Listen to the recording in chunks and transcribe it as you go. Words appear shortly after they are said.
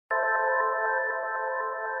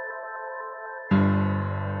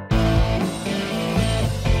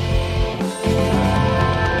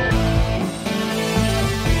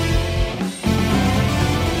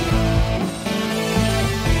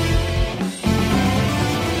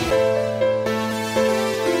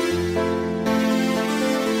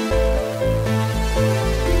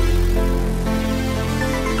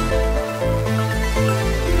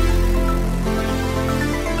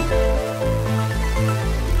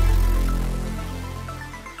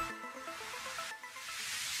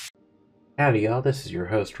Howdy y'all, this is your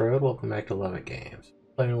host Road. Welcome back to Lovettgamez.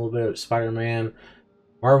 Playing a little bit of Spider-Man,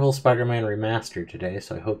 Marvel Spider-Man Remastered today,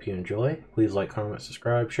 so I hope you enjoy. Please like, comment,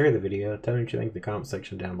 subscribe, share the video, tell me what you think in the comment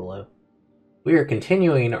section down below. We are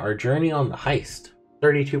continuing our journey on the heist.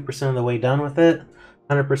 32% of the way done with it,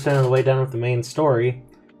 100% of the way done with the main story.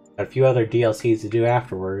 Got a few other DLCs to do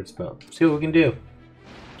afterwards, but see what we can do.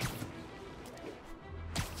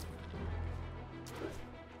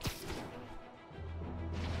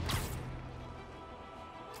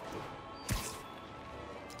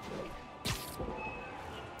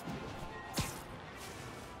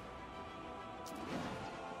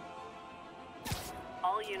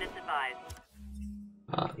 Units advised.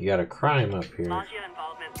 You got a crime up here. Mafia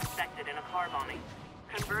involvement suspected in a car bombing.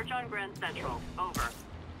 Converge on Grand Central. Over.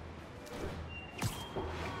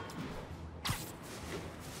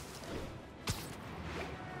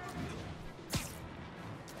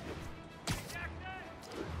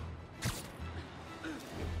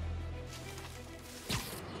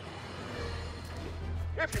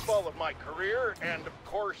 If you followed my career, and of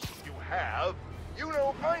course you have, you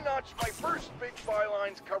know I notched my first big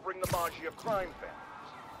bylines covering the Mafia crime families.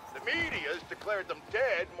 The media's declared them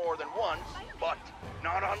dead more than once, but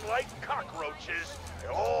not unlike cockroaches, they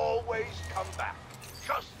always come back,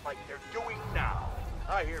 just like they're doing now.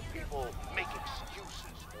 I hear people make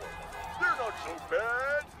excuses for them. They're not so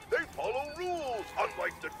bad. They follow rules,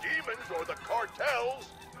 unlike the demons or the cartels.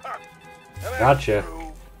 And Gotcha.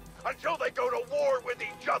 True. Until they go to war with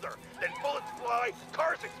each other. Then bullets fly,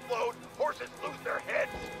 cars explode, horses lose their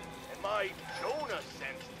heads. And my Jonah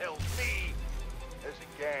sense tells me there's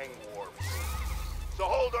a gang war brewing. So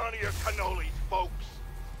hold on to your cannolis, folks.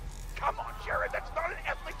 Come on, Jared, that's not an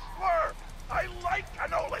ethnic slur. I like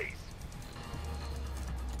cannolis.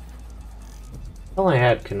 I only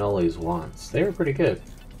had cannolis once. They were pretty good.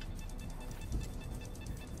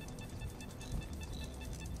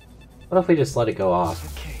 What if we just let it go off?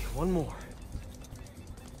 Okay, one more.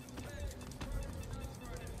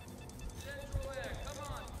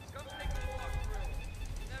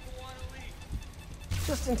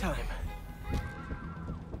 Just in time.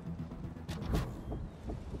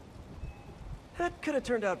 That could have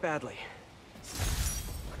turned out badly.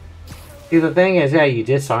 See, the thing is, yeah, you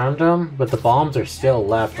disarmed them, but the bombs are still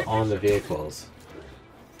left on the vehicles.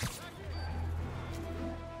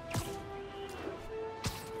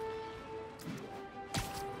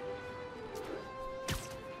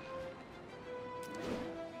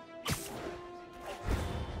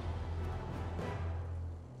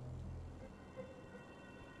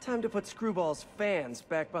 Time to put Screwball's fans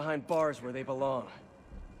back behind bars where they belong.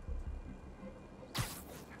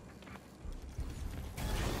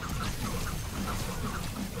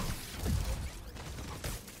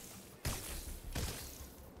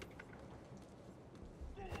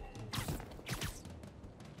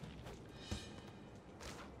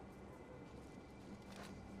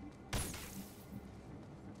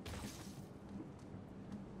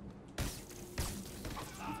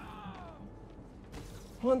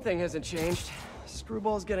 One thing hasn't changed.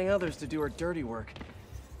 Screwball's getting others to do her dirty work.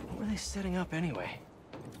 What are they setting up anyway?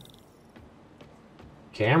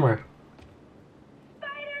 Camera.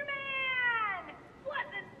 Spider-Man!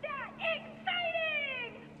 Wasn't that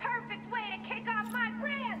exciting? Perfect way to kick off my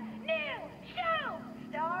brand new show,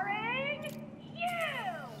 starring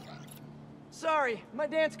you! Sorry, my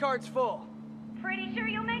dance card's full. Pretty sure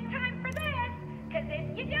you'll make time for this, because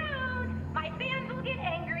if you don't, my fans will get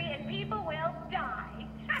angry and people will die.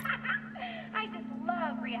 I just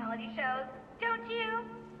love reality shows, don't you?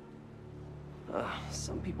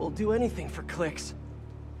 Some people do anything for clicks.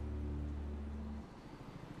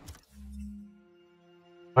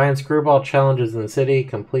 Find Screwball challenges in the city.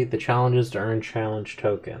 Complete the challenges to earn challenge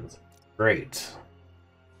tokens. Great.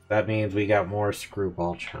 That means we got more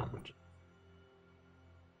Screwball challenges.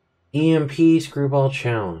 EMP Screwball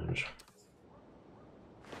challenge.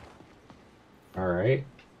 Alright.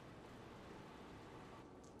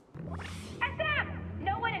 SM!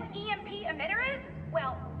 Know what an EMP emitter is?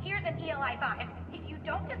 Well, here's an ELI-5. If you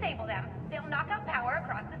don't disable them, they'll knock out power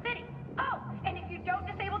across the city. Oh, and if you don't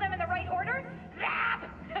disable them in the right order, zap!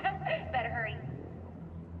 Better hurry.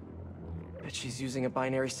 Bet she's using a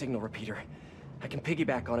binary signal repeater. I can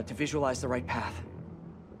piggyback on it to visualize the right path.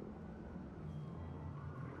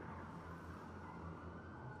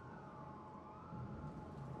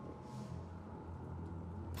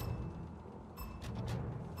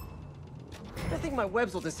 I think my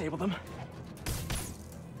webs will disable them.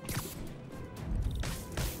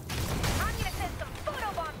 I'm gonna send some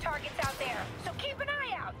photobomb targets out there, so keep an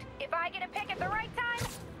eye out. If I get a pick at the right time,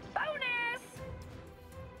 bonus!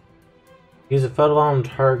 Use a photobomb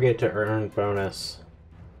target to earn bonus.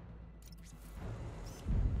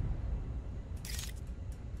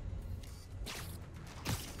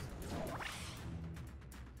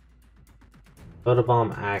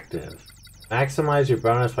 Photobomb active. Maximize your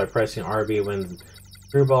bonus by pressing RB when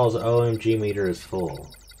Screwball's OMG meter is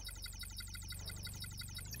full.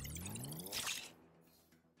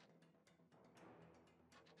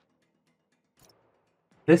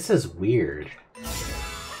 This is weird.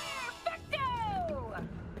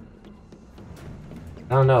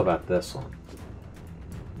 I don't know about this one.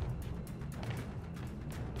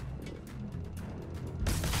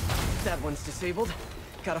 That one's disabled.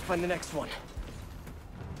 Gotta find the next one.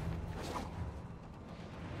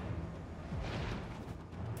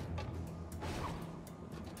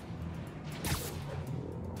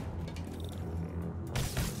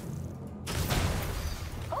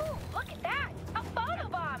 Oh, look at that! A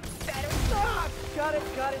photobomb! Better. Ah, got it,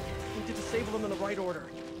 got it. Need to disable them in the right order.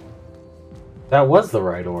 That was the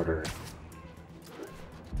right order.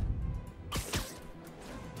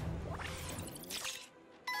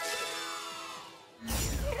 Nice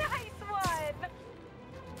one!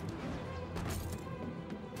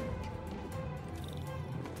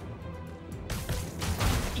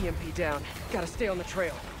 EMP down. Gotta stay on the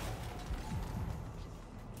trail.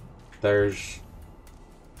 There's...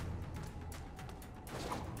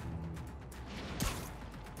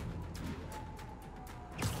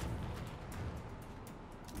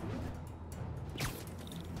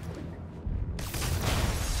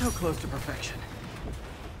 So close to perfection.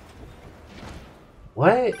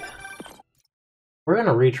 What? We're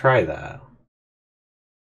gonna retry that.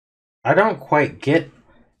 I don't quite get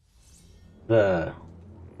the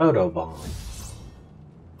photobomb.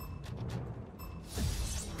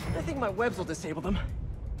 I think my webs will disable them.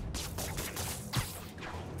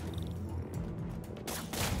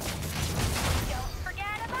 Don't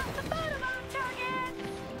forget about the photobomb target!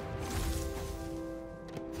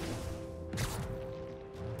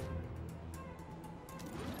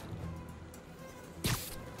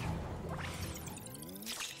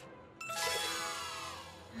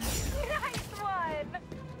 Nice one!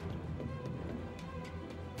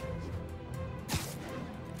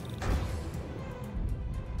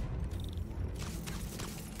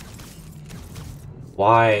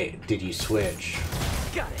 Why did you switch?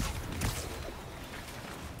 Got it.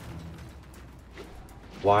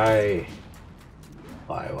 Why?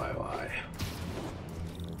 Why?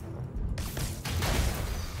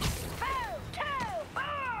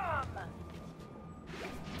 Bomb!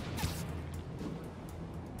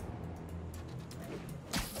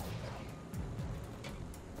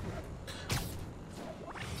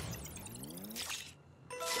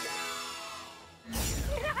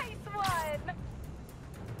 Nice one!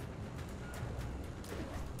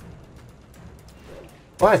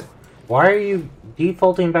 What? Why are you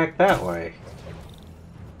defaulting back that way?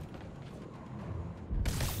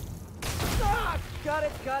 Ah, got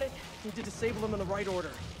it, got it. Need to disable them in the right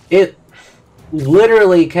order. It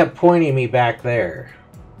literally kept pointing me back there.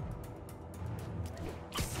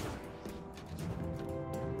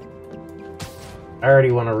 I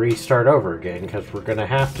already want to restart over again because we're gonna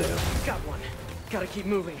have to. Got one. Gotta keep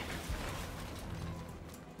moving.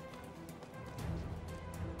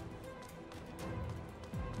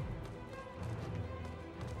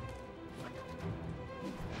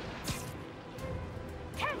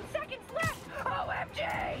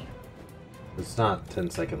 OMG! It's not 10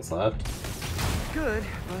 seconds left. Good,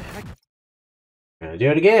 but I... I'm gonna do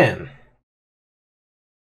it again.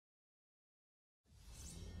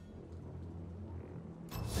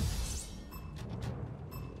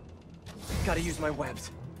 Gotta use my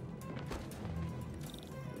webs.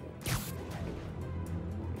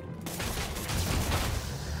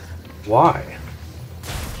 Why?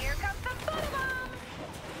 Here comes the photobomb!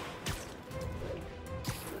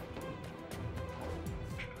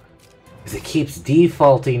 Because it keeps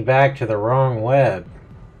defaulting back to the wrong web.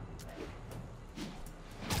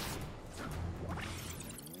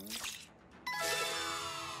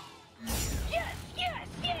 Yes, yes,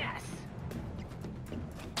 yes!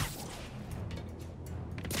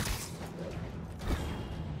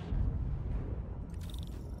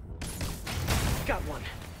 Got one.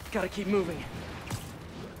 Gotta keep moving.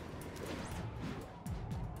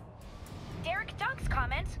 Derek Dunk's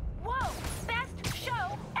comments. Whoa! Best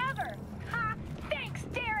show ever! Ha! Thanks,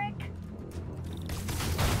 Derek!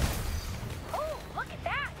 Oh, look at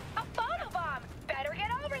that! A photobomb! Better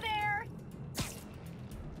get over there!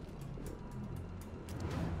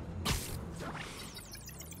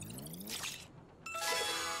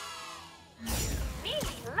 Me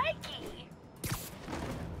likey!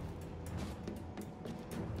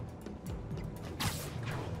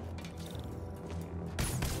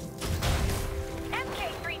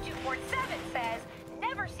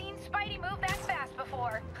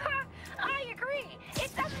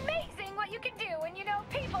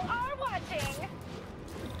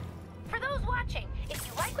 for those watching, if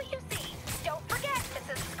you like what you see, don't forget to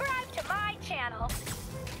subscribe to my channel.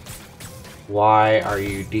 Why are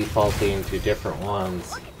you defaulting to different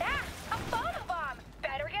ones? Look at that! A photobomb!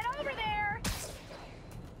 Better get over there!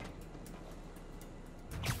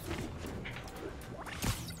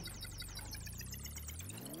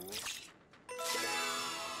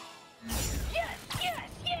 Yes! Yes!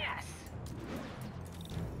 Yes!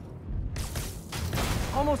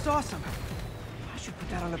 Almost awesome. I should put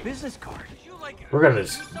that on a business card. We're gonna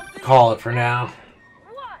just call it for now.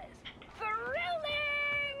 Was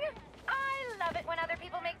thrilling! I love it when other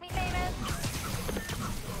people make me famous.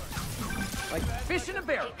 Like fish in a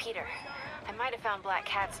barrel. Hey, Peter. I might have found Black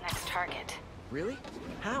Cat's next target. Really?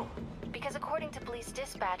 How? Because according to police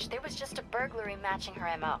dispatch, there was just a burglary matching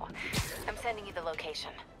her MO. I'm sending you the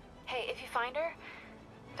location. Hey, if you find her,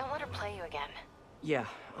 don't let her play you again. Yeah,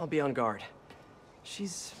 I'll be on guard.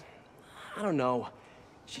 She's... I don't know.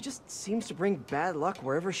 She just seems to bring bad luck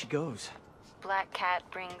wherever she goes. Black Cat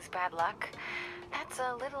brings bad luck? That's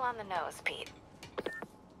a little on the nose, Pete.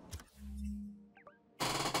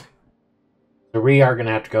 So we are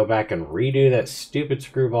gonna have to go back and redo that stupid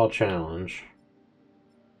screwball challenge.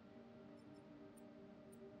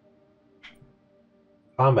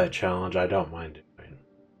 Combat challenge, I don't mind doing.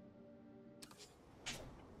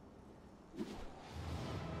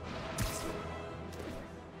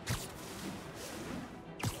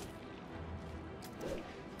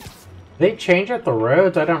 They change up the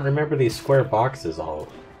roads? I don't remember these square boxes all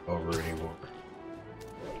over anymore.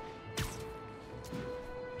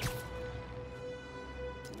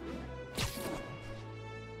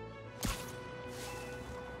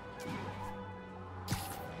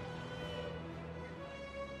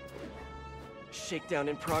 Shakedown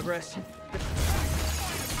in progress. Too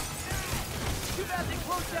bad they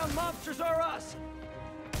closed down Mobsters R Us.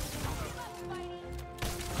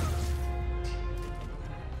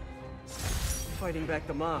 Fighting back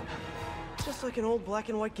the mob. Just like an old black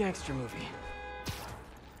and white gangster movie.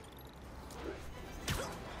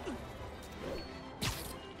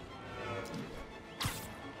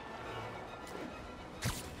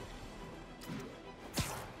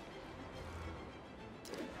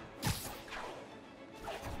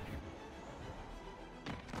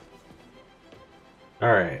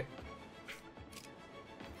 All right.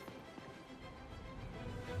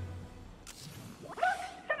 Look!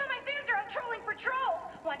 Some of my fans are out trolling for trolls!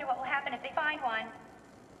 Wonder what will happen if they find one.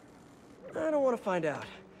 I don't want to find out.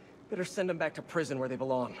 Better send them back to prison where they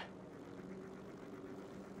belong.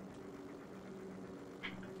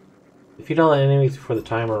 Defeat all enemies before the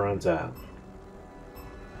timer runs out.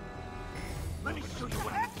 Let me show you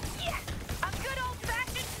what I... Yes! A good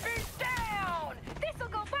old-fashioned spin down! This'll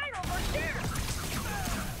go viral for sure!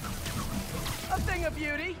 A thing of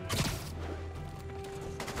beauty.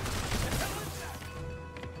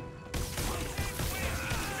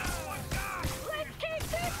 Let's keep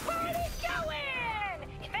this party going!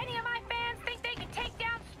 If any of my fans think they can take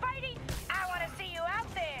down Spidey, I want to see you out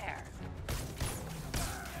there!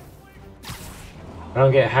 I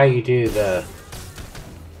don't get how you do the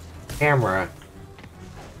camera.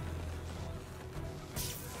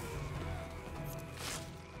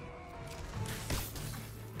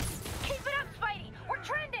 Keep it up, Spidey! We're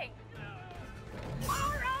trending!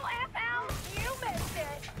 R-O-F-L, you missed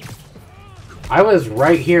it! I was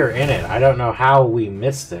right here in it. I don't know how we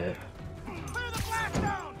missed it. Clear the blast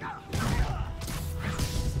down!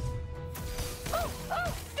 Oh,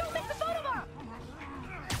 oh! Don't make the photobomb!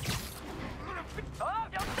 Oh,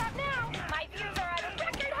 don't stop now! My views are at a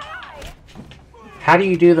record high! How do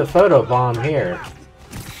you do the photo bomb here?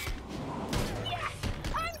 Yes!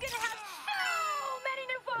 I'm gonna have so many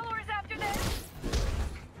new followers after this!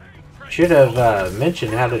 Should have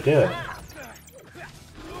mentioned how to do it.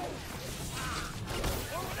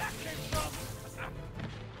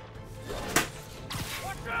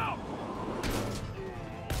 Watch out!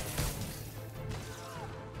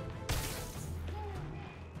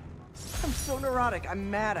 I'm so neurotic.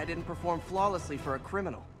 I'm mad I didn't perform flawlessly for a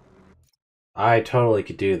criminal. I totally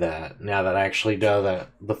could do that, now that I actually know that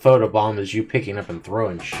the photo bomb is you picking up and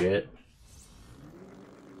throwing shit.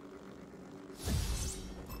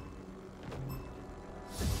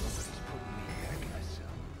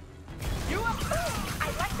 You up?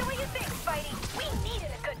 I like the way you think, Spidey. We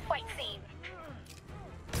needed a good fight scene.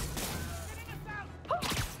 Oh,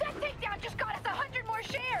 that takedown just got us 100 more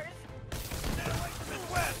shares.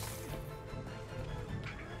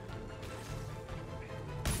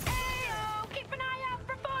 Ayo, keep an eye out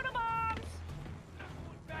for photobombs.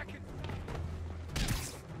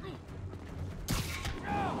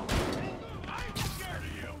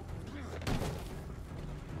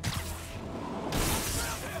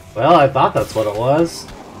 Well, I thought that's what it was.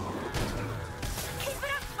 Keep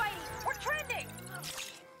it up, Spidey! We're trending!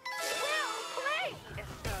 Well played!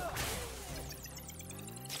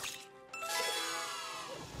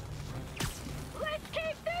 Let's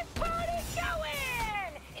keep this party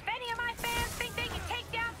going! If any of my fans think they can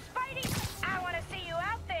take down Spidey, I want to see you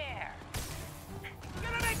out there!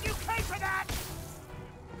 Gonna make you pay for that!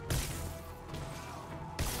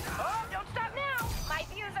 Oh, don't stop now! My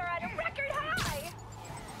views are at a record high!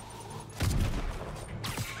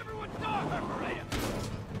 Everyone stop! Separated!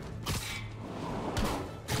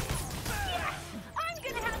 Yes! I'm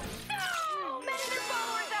gonna have so many new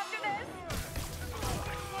followers after this!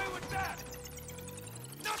 Get away with that!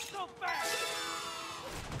 Not so fast!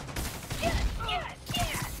 Yes, yes,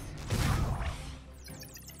 yes!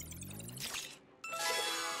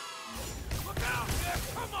 Look out! Yeah,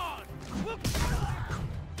 come on! Look!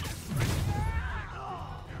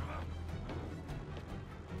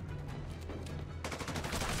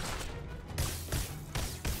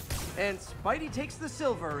 And Spidey takes the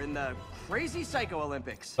silver in the Crazy Psycho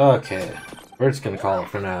Olympics. Okay, we're just gonna call it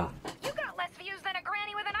for now. You got less views than a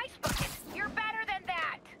granny with an ice bucket. You're better than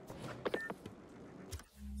that.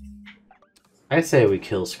 I say we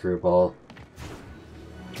kill Screwball.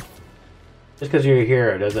 Just because you're a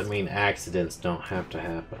hero doesn't mean accidents don't have to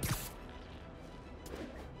happen.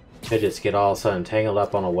 They just get all of a sudden tangled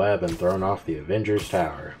up on a web and thrown off the Avengers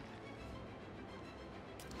Tower.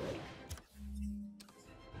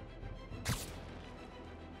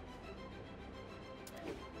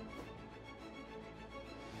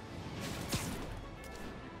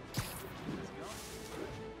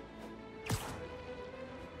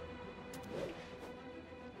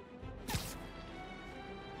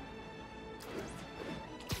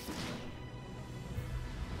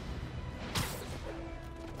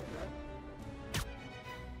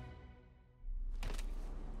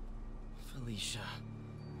 Felicia,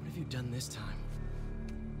 what have you done this time?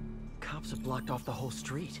 Cops have blocked off the whole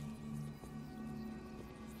street.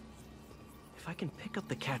 If I can pick up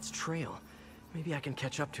the cat's trail, maybe I can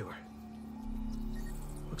catch up to her.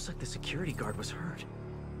 Looks like the security guard was hurt.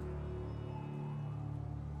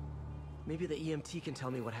 Maybe the EMT can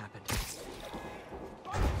tell me what happened.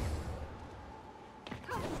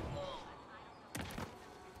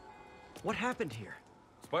 What happened here?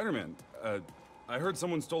 Spider-Man, I heard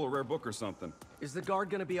someone stole a rare book or something. Is the guard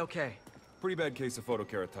gonna be okay? Pretty bad case of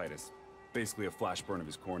photokeratitis. Basically a flash burn of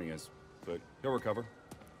his corneas, but he'll recover.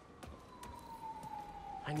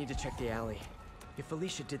 I need to check the alley. If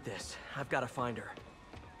Felicia did this, I've got to find her.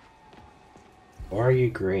 Or are you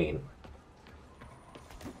green?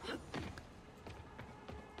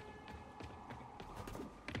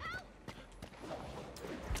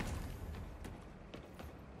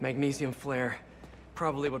 Magnesium flare.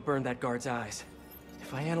 Probably what burned that guard's eyes.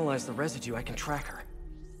 If I analyze the residue, I can track her.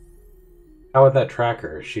 How would that track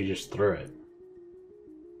her? She just threw it.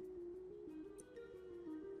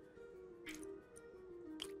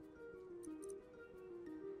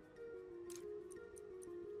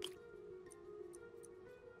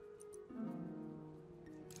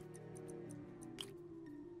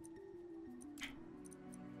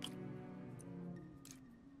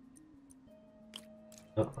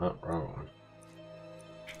 Oh, wrong one.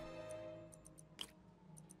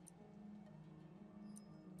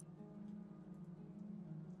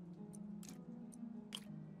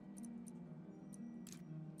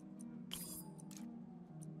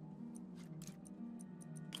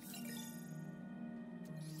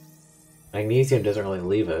 Magnesium doesn't really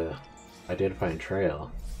leave a identifying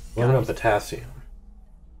trail. What about potassium?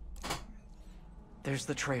 There's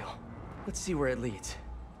the trail. Let's see where it leads.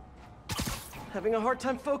 Having a hard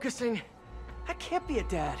time focusing. I can't be a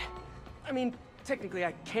dad. I mean, technically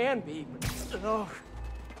I can be, but... Oh.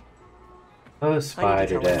 Oh, I need to Spider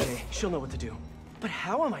tell her Dad. today. She'll know what to do. But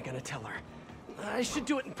how am I gonna tell her? I should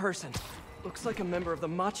do it in person. Looks like a member of the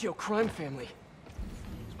Machio crime family.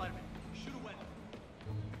 Spider-Man, shoot a weapon.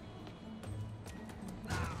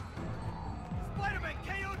 Spider-Man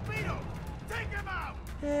KO'd Vito! Take him out!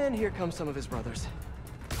 And here come some of his brothers.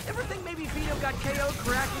 Ever think maybe Vito got KO'd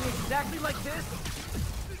for acting exactly like this?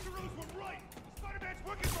 Cicero's were right! Spider-Man's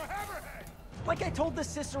working for Hammerhead! Like I told the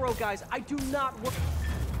Cicero guys, I do not work...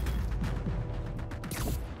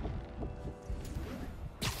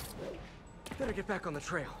 Better get back on the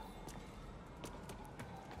trail.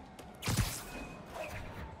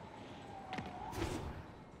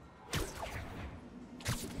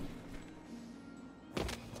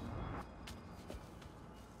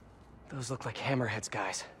 Those look like Hammerhead's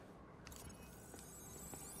guys.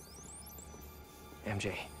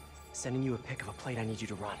 MJ, sending you a pic of a plate I need you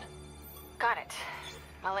to run. Got it.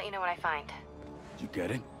 I'll let you know what I find. You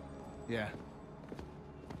get it? Yeah.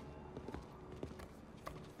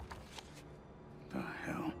 The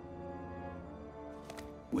hell?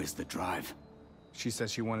 Where's the drive? She said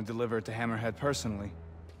she wanted to deliver it to Hammerhead personally.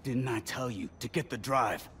 Didn't I tell you to get the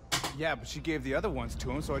drive? Yeah, but she gave the other ones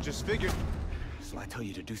to him, so I just figured... So I tell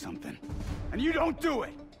you to do something, and you don't do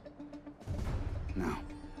it! Now,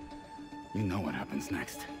 you know what happens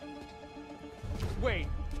next. Wait!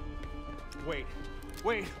 Wait!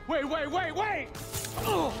 Wait! Wait! Wait! Wait! Wait!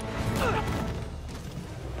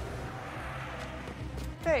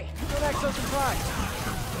 Hey, don't act so surprised.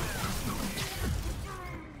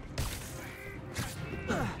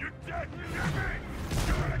 You're dead! You hear me?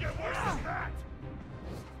 You're gonna get worse than that!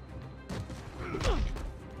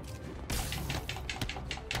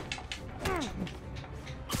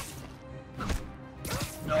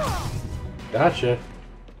 Gotcha.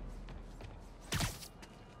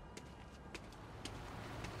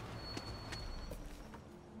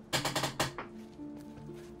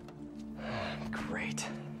 Great.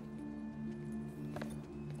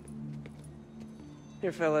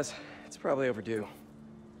 Here, fellas. It's probably overdue.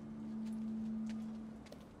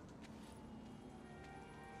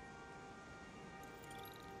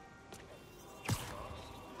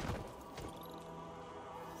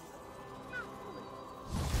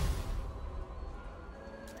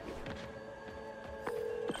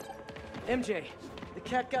 MJ, the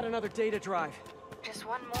cat got another data drive. Just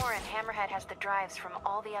one more and Hammerhead has the drives from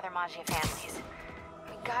all the other Maggia families.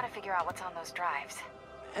 We gotta figure out what's on those drives.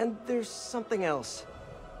 And there's something else.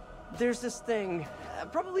 There's this thing,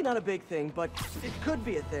 probably not a big thing, but it could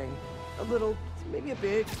be a thing. A little, maybe a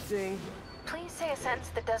big thing. Please say a sentence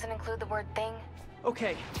that doesn't include the word thing.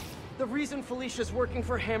 Okay, the reason Felicia's working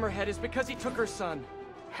for Hammerhead is because he took her son.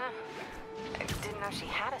 Huh. I didn't know she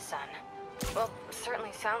had a son. Well,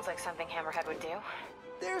 certainly sounds like something Hammerhead would do.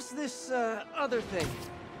 There's this, other thing.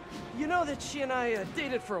 You know that she and I,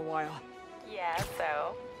 dated for a while. Yeah,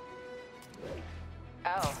 so?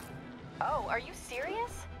 Oh. Oh, are you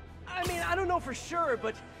serious? I mean, I don't know for sure,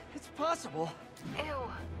 but it's possible. Ew.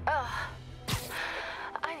 Ugh.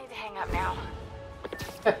 I need to hang up now.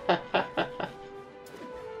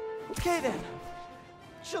 Okay then.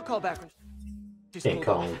 She'll call back when she's Can't cooled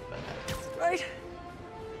call off. him. Right?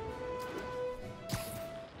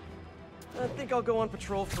 I think I'll go on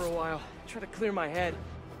patrol for a while. Try to clear my head.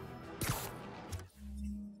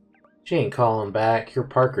 She ain't calling back. You're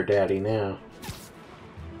Parker Daddy now.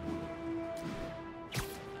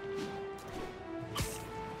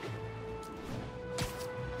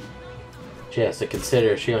 She has to consider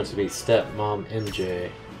if she wants to be stepmom MJ.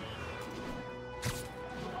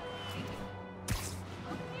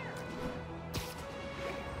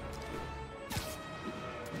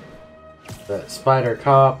 That Spider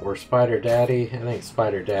Cop or Spider Daddy? I think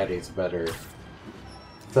Spider Daddy's better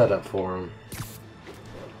setup for him.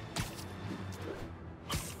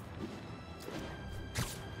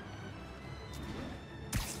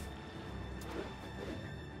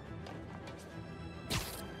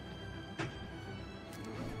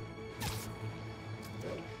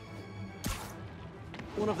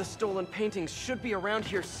 One of the stolen paintings should be around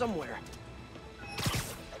here somewhere.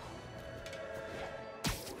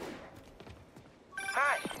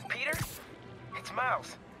 Hi, Peter? It's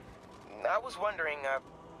Miles. I was wondering,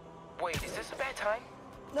 wait, is this a bad time?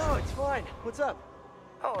 No, it's fine. What's up?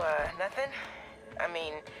 Oh, nothing? I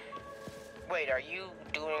mean, wait, are you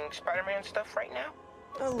doing Spider-Man stuff right now?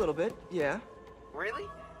 A little bit, yeah. Really?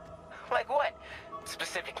 Like what,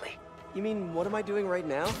 specifically? You mean, what am I doing right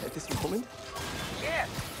now, at this moment? Yeah,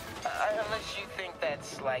 unless you think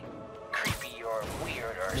that's, like, creepy or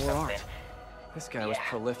weird or More something. art. This guy was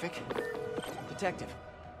prolific. Detective,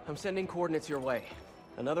 I'm sending coordinates your way.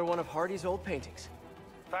 Another one of Hardy's old paintings.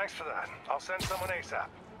 Thanks for that. I'll send someone ASAP.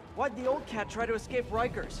 Why'd the old cat try to escape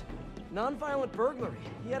Rikers? Non-violent burglary.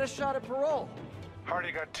 He had a shot at parole.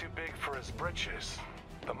 Hardy got too big for his britches.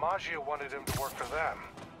 The Maggia wanted him to work for them.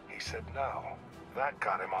 He said no. That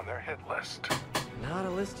got him on their hit list. Not a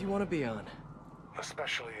list you want to be on.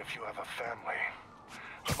 Especially if you have a family.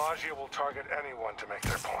 The Maggia will target anyone to make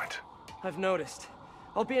their point. I've noticed.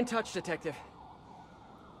 I'll be in touch, Detective.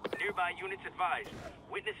 Nearby units advised.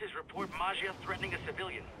 Witnesses report Maggia threatening a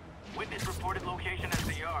civilian. Witness reported location as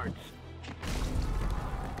the yards.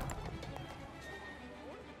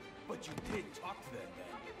 But you did talk to them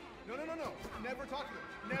then. No. Never talk to them.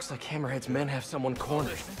 Looks like Hammerhead's men have someone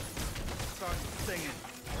cornered. Start singing,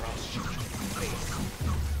 or I'll shoot you in the face.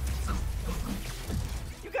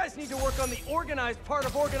 You guys need to work on the organized part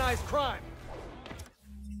of organized crime.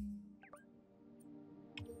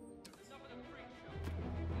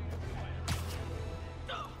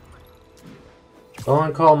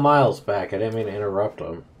 Someone call Miles back. I didn't mean to interrupt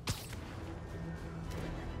him.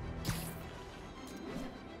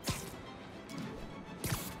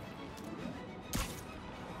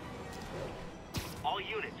 All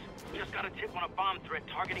units, just got a tip on a bomb threat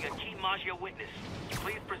targeting a key Maggia witness.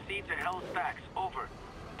 Please proceed to Halifax. Over.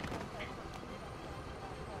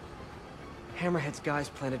 Hammerhead's guys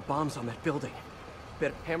planted bombs on that building.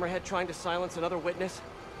 Bet Hammerhead trying to silence another witness?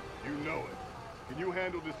 You know it. Can you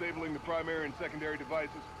handle disabling the primary and secondary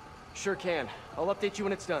devices? Sure can. I'll update you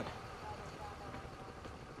when it's done.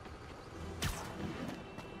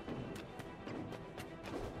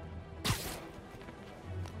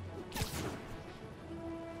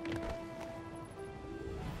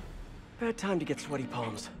 Bad time to get sweaty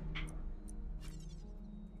palms.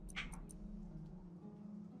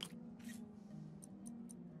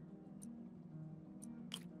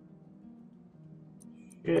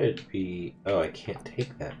 Should be... Oh, I can't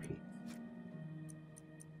take that piece.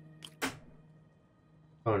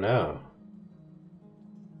 Oh no.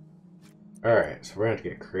 Alright, so we're going to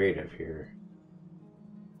get creative here.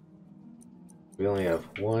 We only have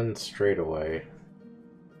one straightaway.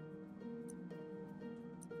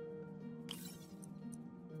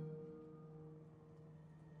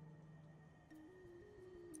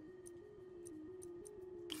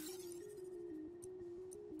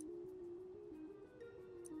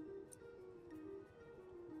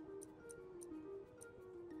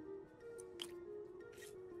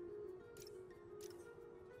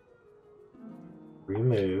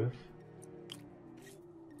 Remove.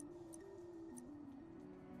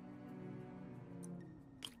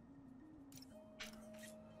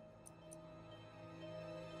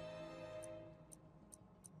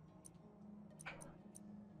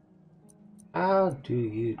 How do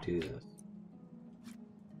you do this?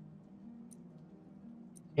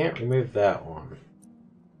 Can't remove that one.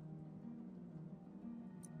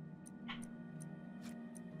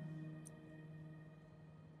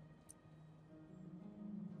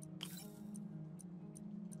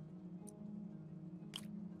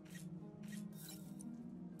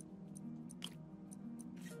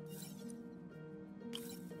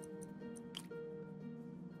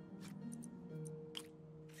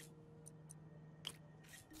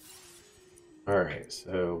 Alright,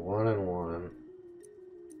 so 1 and 1.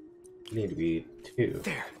 Need to be 2.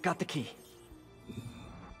 There, got the key.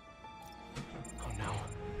 Oh no.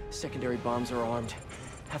 Secondary bombs are armed.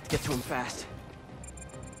 Have to get to them fast.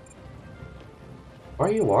 Why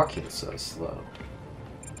are you walking so slow?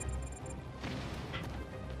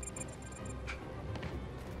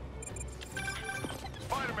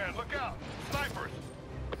 Spider-Man, look out! Snipers!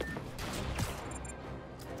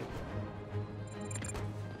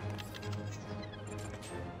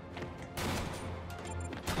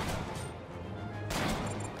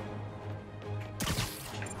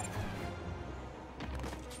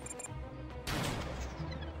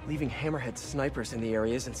 Leaving Hammerhead snipers in the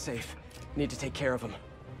area isn't safe. Need to take care of them.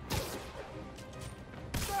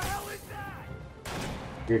 What the hell is that?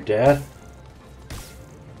 You're dead?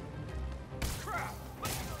 Crap!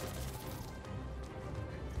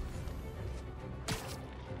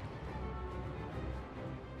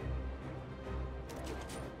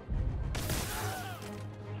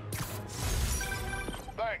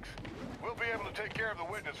 Thanks. We'll be able to take care of the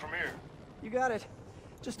witness from here. You got it.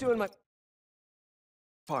 Just doing my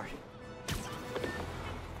part.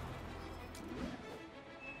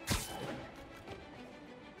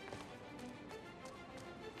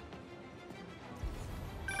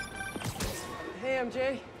 Hey,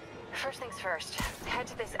 MJ. First things first, head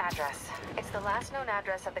to this address. It's the last known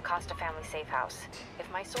address of the Costa family safe house. If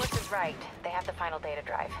my source is right, they have the final data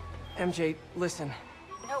drive. MJ, listen.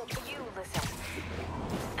 No, you listen.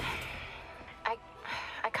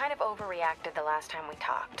 I kind of overreacted the last time we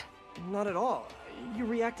talked. Not at all. You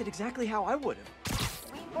reacted exactly how I would have.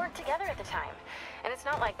 We weren't together at the time, and it's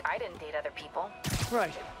not like I didn't date other people.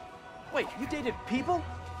 Right. Wait, you dated people?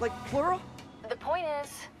 Like plural? The point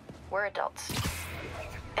is, we're adults.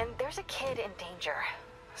 And there's a kid in danger.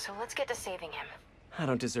 So let's get to saving him. I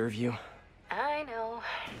don't deserve you. I know.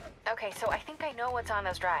 Okay, so I think I know what's on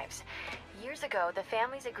those drives. Years ago, the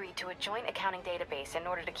families agreed to a joint accounting database in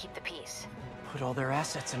order to keep the peace. Put all their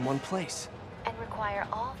assets in one place. And require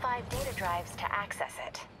all 5 data drives to access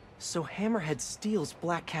it. So Hammerhead steals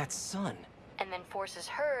Black Cat's son. And then forces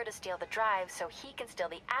her to steal the drives so he can steal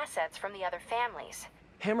the assets from the other families.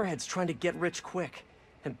 Hammerhead's trying to get rich quick,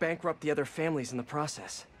 and bankrupt the other families in the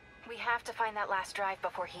process. We have to find that last drive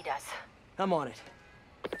before he does. I'm on it.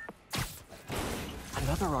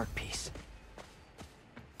 Another art piece.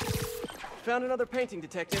 Found another painting,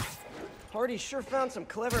 Detective. Hardy sure found some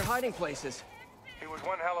clever hiding places. was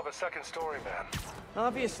one hell of a second story man.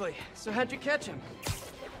 Obviously. So how'd you catch him?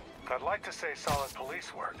 I'd like to say solid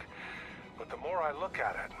police work, but the more I look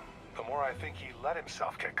at it, the more I think he let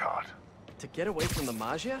himself get caught. To get away from the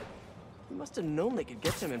Maggia? He must have known they could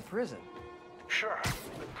get him in prison. Sure,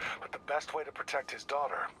 but the best way to protect his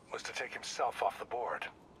daughter was to take himself off the board.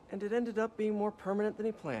 And it ended up being more permanent than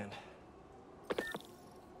he planned.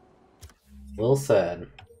 Well said.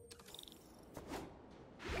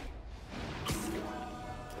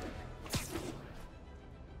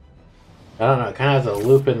 I don't know, it kind of has a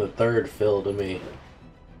loop in the third feel to me.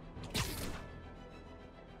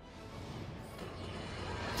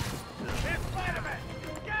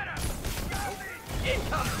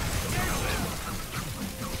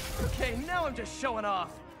 Okay, now I'm just showing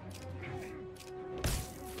off.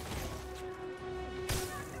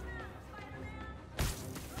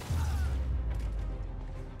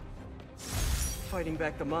 Fighting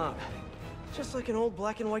back the mob. Just like an old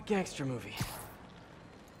black and white gangster movie.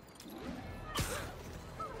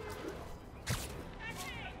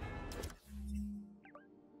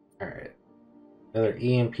 Alright. Another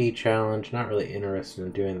EMP challenge. Not really interested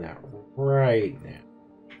in doing that right now.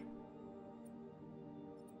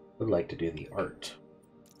 Would like to do the art.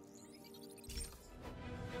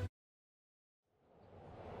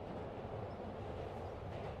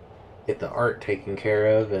 Get the art taken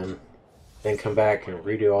care of and then come back and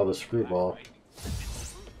redo all the screwball.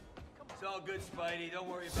 It's all good, Spidey. Don't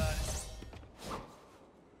worry about it.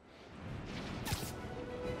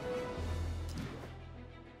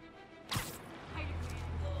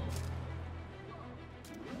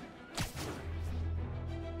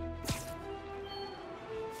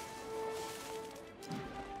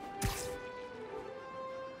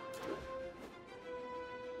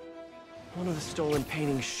 One of the stolen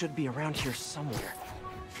paintings should be around here somewhere.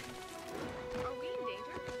 Are we in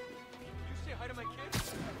danger? You say hi to my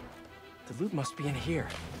kids? The loot must be in here.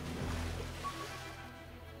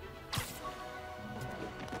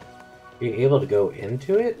 Are you able to go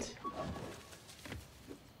into it?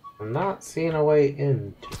 I'm not seeing a way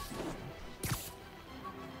into it.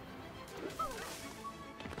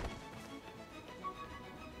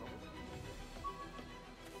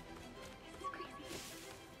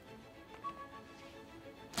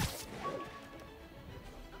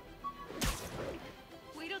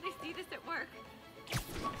 Wait till they see this at work.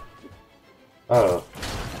 Oh.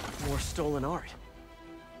 More stolen art.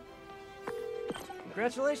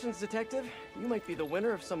 Congratulations, Detective. You might be the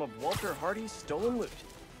winner of some of Walter Hardy's stolen loot.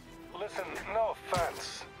 Listen, no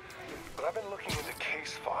offense, but I've been looking into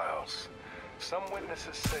case files. Some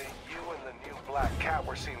witnesses say you and the new Black Cat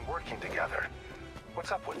were seen working together.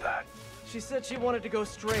 What's up with that? She said she wanted to go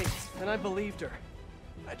straight, and I believed her.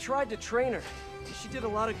 I tried to train her. She did a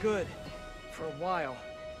lot of good. For a while.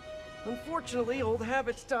 Unfortunately, old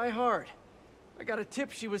habits die hard. I got a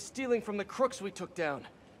tip she was stealing from the crooks we took down.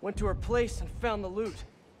 Went to her place and found the loot.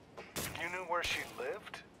 You knew where she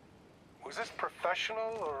lived? Was this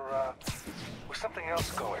professional, or, was something else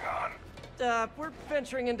going on? We're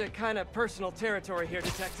venturing into kind of personal territory here,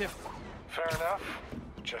 Detective. Fair enough.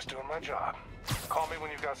 Just doing my job. Call me when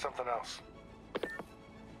you've got something else.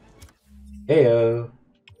 Heyo.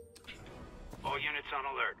 All units on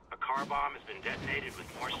alert. A car bomb has been detonated with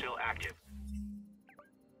more still active.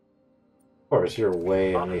 Of course, you're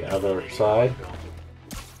way on the other side.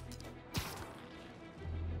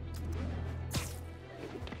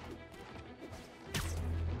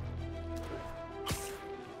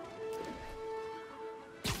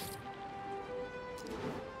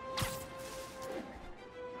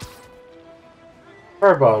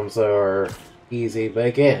 Car bombs are easy, but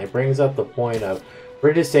again, it brings up the point of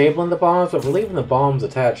we're disabling the bombs, but we're leaving the bombs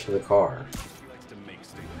attached to the car. She likes to make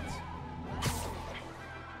statements.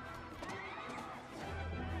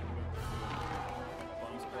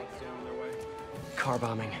 Bombs brought down their way. Car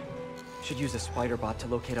bombing. Should use a spider bot to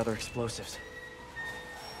locate other explosives.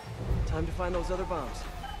 Time to find those other bombs.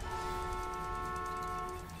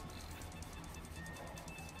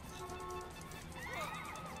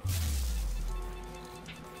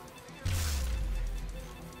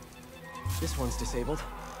 This one's disabled.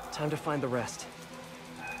 Time to find the rest.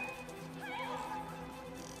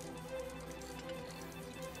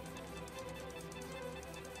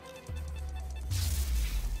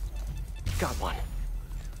 Got one.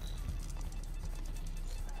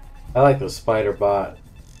 I like the spider bot.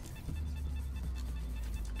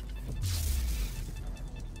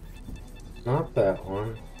 Not that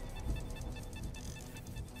one.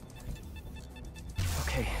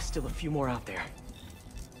 Okay, still a few more out there.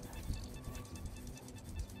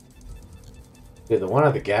 Dude, the one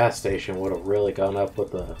at the gas station would have really gone up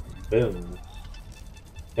with the boom.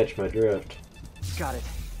 Catch my drift. Got it.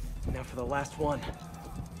 Now for the last one.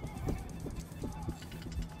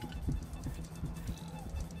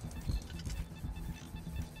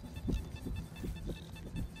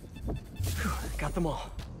 Whew, got them all.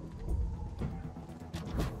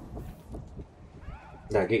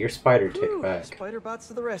 Now get your spider tick back. Spider bots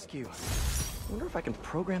to the rescue. Wonder if I can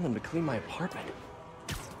program them to clean my apartment.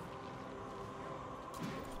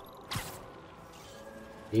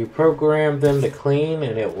 You program them to clean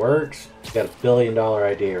and it works. You got $1 billion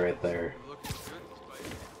idea right there.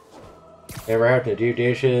 Ever have to do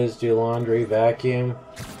dishes, do laundry, vacuum?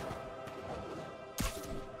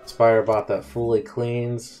 Spider bot that fully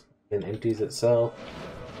cleans and empties itself.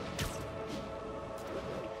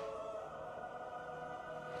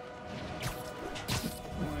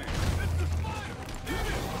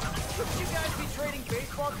 Shouldn't you guys be trading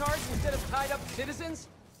baseball cards instead of tied up citizens?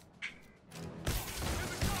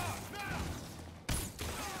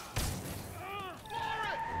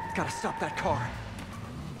 Gotta stop that car.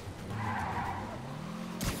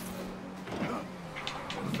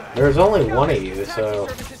 There's only one of you, so...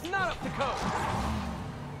 Service is not up to code.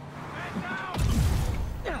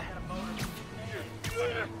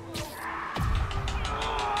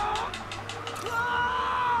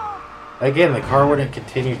 Again, the car wouldn't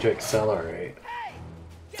continue to accelerate. Hey!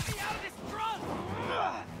 Get me out of this trunk!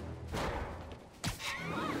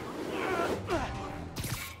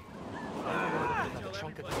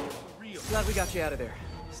 Glad we got you out of there.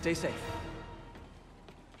 Stay safe.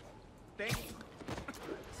 Thank you.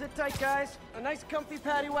 Sit tight, guys. A nice comfy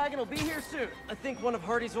paddy wagon will be here soon. I think one of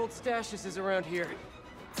Hardy's old stashes is around here.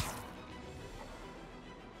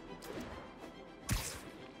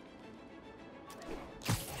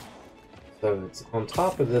 So it's on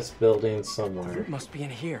top of this building somewhere. It must be in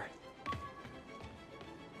here.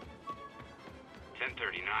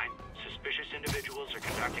 1039. Suspicious individuals are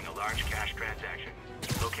conducting a large cash transaction.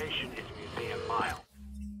 Location is Museum Mile.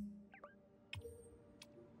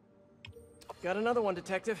 Got another one,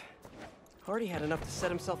 Detective. Hardy had enough to set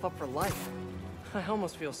himself up for life. I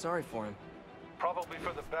almost feel sorry for him. Probably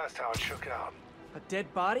for the best how it shook out. A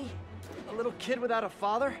dead body? A little kid without a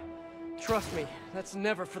father? Trust me, that's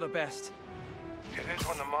never for the best. It is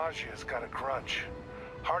when the Magia's got a grudge.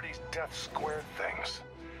 Hardy's death squared things.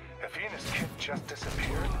 If he and his kid just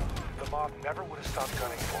disappeared, the mob never would have stopped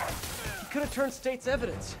gunning for him. He could have turned state's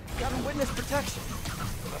evidence, gotten witness protection.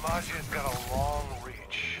 The Magia's got a long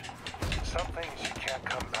reach. Some things you can't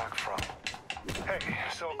come back from. Hey,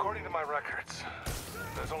 so according to my records,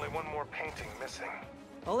 there's only one more painting missing.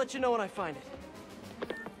 I'll let you know when I find it.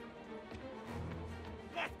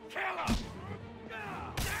 Let's kill him!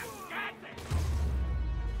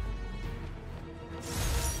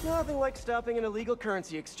 Nothing like stopping an illegal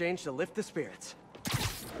currency exchange to lift the spirits.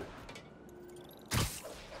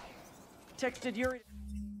 Texted Yuri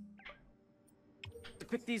to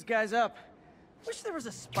pick these guys up. Wish there was a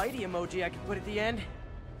Spidey emoji I could put at the end.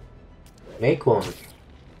 Make one.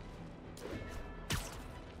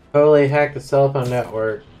 Totally hack the cell phone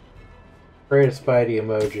network. Create a Spidey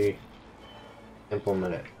emoji.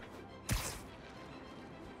 Implement it.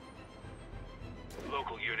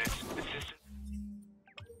 Local units, assistant.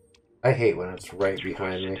 I hate when it's right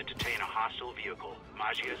behind me. To detain a hostile vehicle.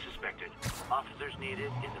 Magia suspected. Officers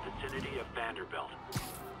needed in the vicinity of Vanderbilt.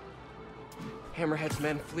 Hammerhead's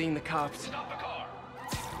men fleeing the cops. Stop the car!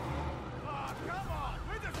 Oh, come on!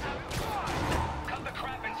 We're just having fun! Cut the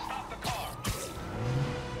crap and stop the car!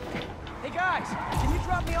 Hey guys, can you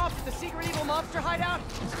drop me off at the secret evil mobster hideout?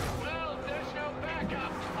 Well, there's no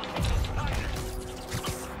backup. I'll keep the spider.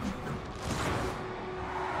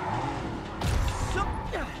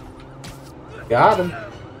 Got him.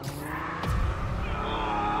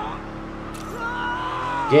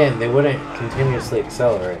 Again, they wouldn't continuously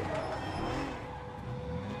accelerate.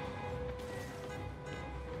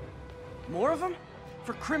 More of them?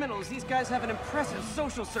 For criminals, these guys have an impressive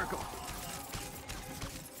social circle.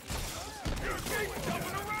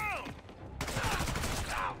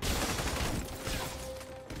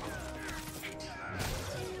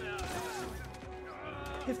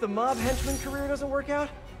 If the mob henchman career doesn't work out,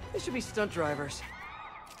 they should be stunt drivers.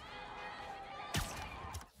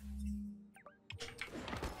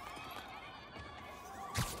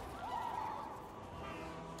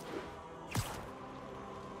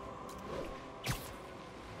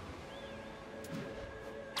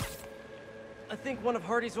 I think one of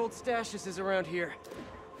Hardy's old stashes is around here.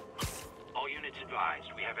 All units advised.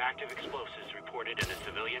 We have active explosives reported in a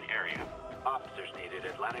civilian area. Officers needed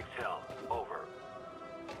at Lenox Hill. Over.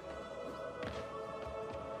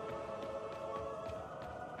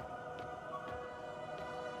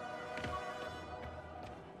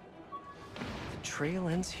 trail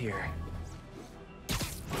ends here.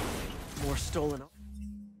 More stolen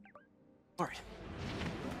art.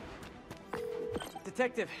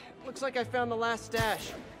 Detective, looks like I found the last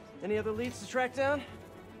stash. Any other leads to track down?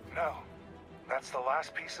 No. That's the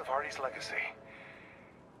last piece of Hardy's legacy.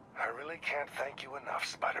 I really can't thank you enough,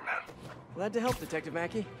 Spider-Man. Glad to help, Detective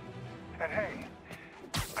Mackey. And hey,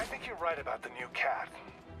 I think you're right about the new cat.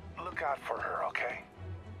 Look out for her, okay?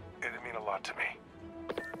 It'd mean a lot to me.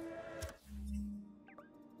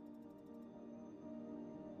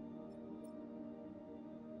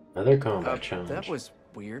 Another combat challenge. That was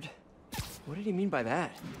weird. What did he mean by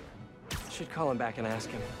that? Should call him back and ask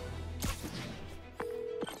him. The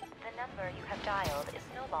number you have dialed is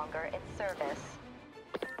no longer in service.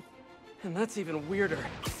 And that's even weirder.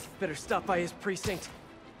 Better stop by his precinct.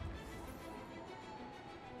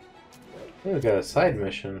 Hey, we got a side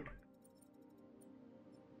mission.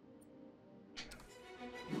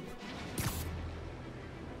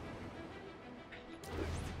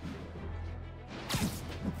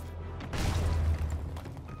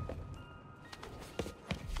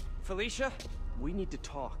 Felicia, we need to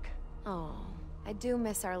talk. Oh, I do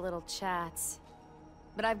miss our little chats.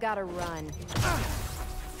 But I've got to run.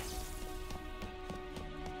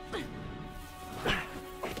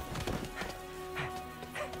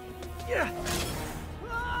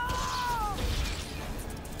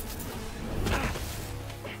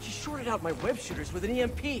 She shorted out my web shooters with an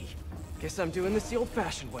EMP. Guess I'm doing this the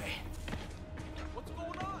old-fashioned way. What's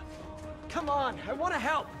going on? Come on, I want to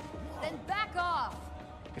help. Then back off!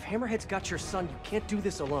 If Hammerhead's got your son, you can't do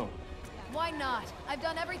this alone. Why not? I've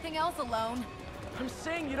done everything else alone. I'm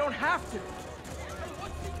saying you don't have to.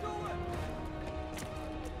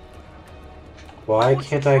 Why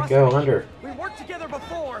can't I go under? We worked together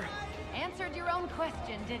before. Answered your own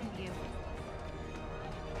question, didn't you?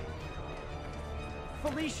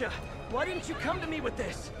 Felicia, why didn't you come to me with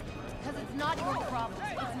this? Because it's not your problem.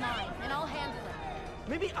 It's mine, and I'll handle it.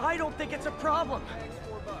 Maybe I don't think it's a problem.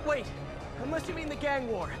 Wait, unless you mean the gang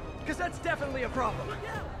war, because that's definitely a problem.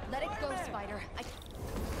 Let it go, Spider.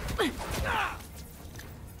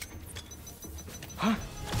 Huh?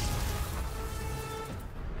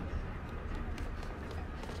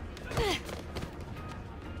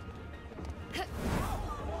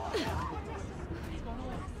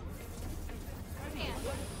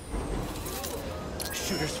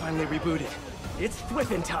 Shooter's finally rebooted. It's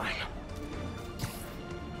whipping time.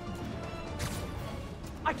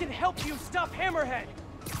 I can help you stop Hammerhead!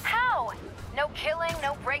 How? No killing,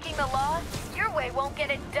 no breaking the law? Your way won't get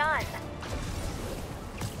it done.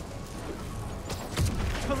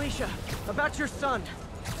 Felicia, about your son.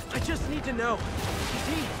 I just need to know. Is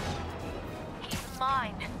he... He's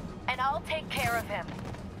mine, and I'll take care of him.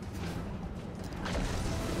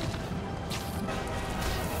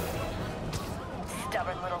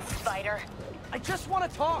 Stubborn little spider. I just want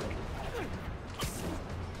to talk.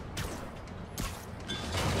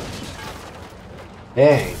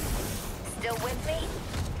 Dang. Still with me?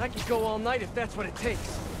 I could go all night if that's what it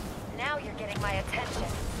takes. Now you're getting my attention.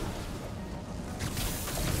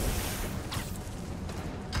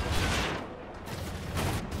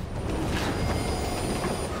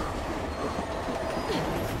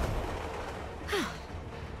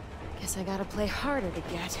 Guess I gotta play harder to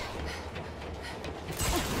get.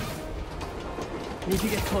 Need to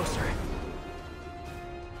get closer.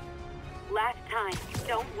 Last time,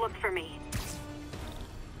 don't look for me.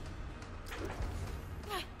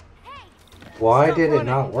 Why Stop did it running.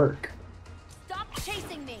 not work? Stop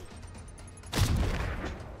chasing me!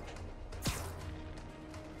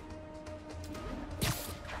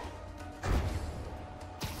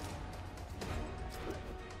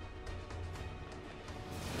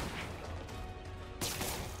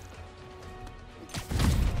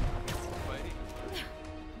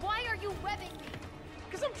 Why are you webbing me?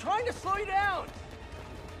 Because I'm trying to slow you down.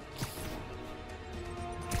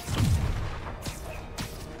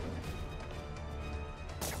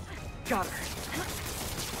 Got her.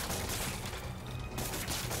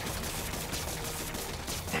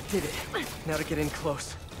 That did it. Now to get in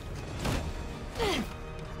close.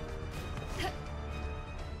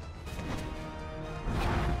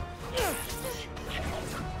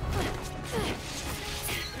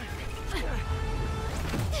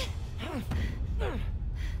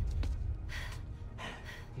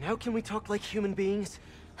 Now can we talk like human beings?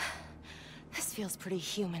 This feels pretty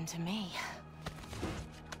human to me.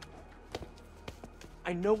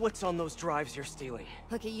 I know what's on those drives you're stealing.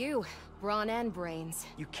 Look at you, brawn and brains.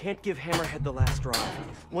 You can't give Hammerhead the last drive.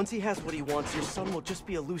 Once he has what he wants, your son will just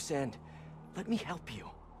be a loose end. Let me help you.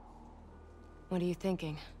 What are you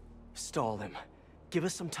thinking? Stall him. Give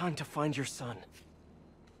us some time to find your son.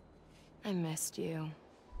 I missed you.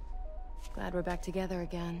 Glad we're back together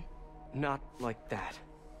again. Not like that.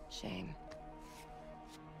 Shame.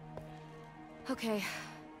 Okay.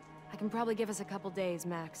 I can probably give us a couple days,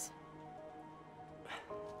 max.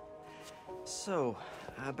 So,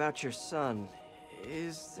 about your son,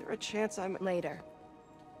 is there a chance I'm... Later.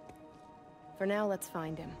 For now, let's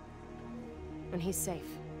find him. When he's safe.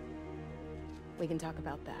 We can talk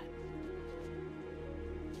about that.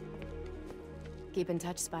 Keep in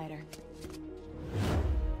touch, Spider.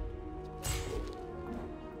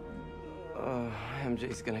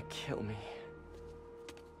 MJ's gonna kill me.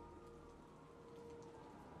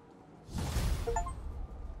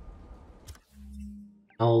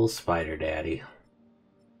 Oh, Spider Daddy.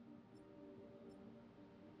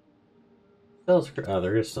 Still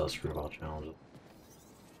there is still a screwball challenge.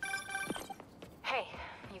 Hey,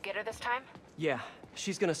 you get her this time? Yeah,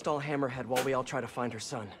 she's gonna stall Hammerhead while we all try to find her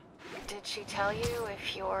son. Did she tell you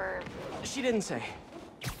if you're... She didn't say.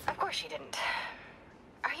 Of course she didn't.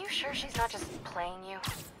 Are you sure she's not just playing you?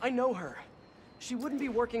 I know her. She wouldn't be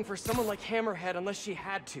working for someone like Hammerhead unless she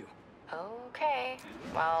had to. Okay.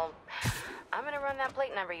 Well, I'm gonna run that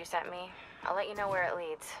plate number you sent me. I'll let you know where it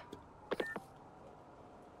leads.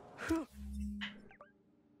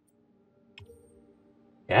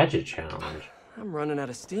 Gadget challenge. I'm running out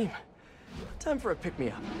of steam. Time for a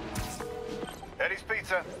pick-me-up. Eddie's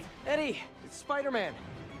Pizza. Eddie, it's Spider-Man.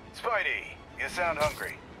 Spidey, you sound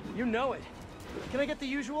hungry. You know it. Can I get the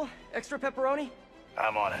usual? Extra pepperoni?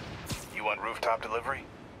 I'm on it. You want rooftop delivery?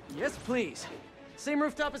 Yes, please. Same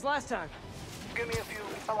rooftop as last time. Give me a few.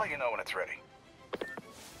 I'll let you know when it's ready.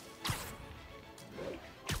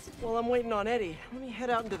 While I'm waiting on Eddie, let me head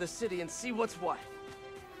out into the city and see what's what.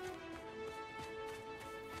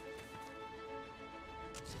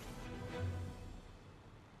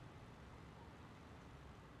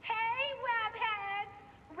 Hey, Webheads!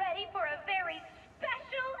 Ready for a very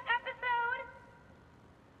special episode?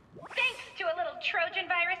 Thanks to a little Trojan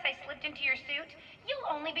virus I slipped into your suit,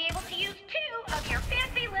 you'll only be able to use 2 of your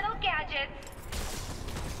fancy little gadgets.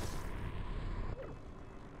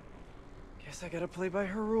 Guess I gotta play by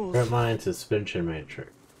her rules. Red Mine Suspension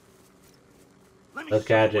Matrix. Both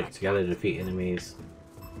gadgets together to defeat enemies.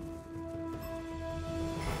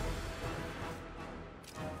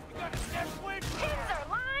 Pins are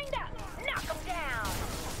lined up. Knock them down.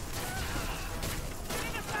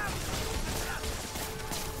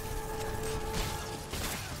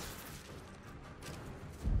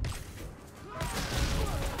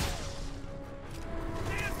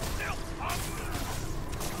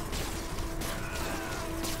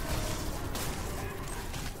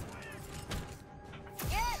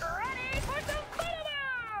 Get ready for some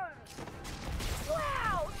photos!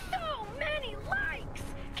 Wow, so many likes!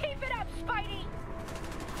 Keep it up, Spidey!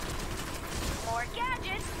 More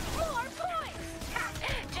gadgets, more points! Ha,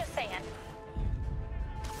 just saying.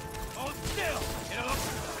 Hold still! Get up!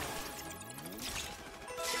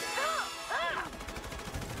 Ah!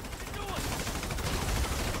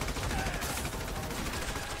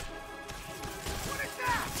 What is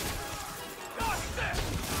that? Dodge this!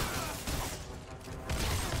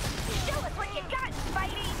 Show us what you got,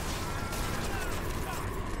 Spidey!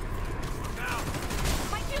 Now!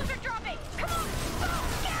 My shields are dropping! Come on! Oh,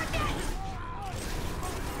 gadget!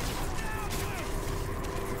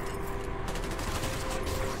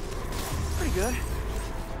 Pretty good.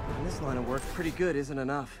 In this line of work, pretty good isn't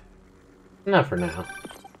enough. Not for now.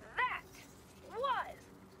 That was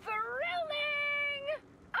thrilling!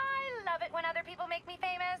 I love it when other people make me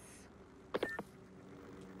famous.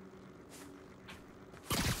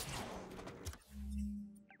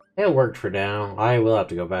 It worked for now. I will have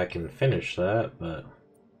to go back and finish that, but...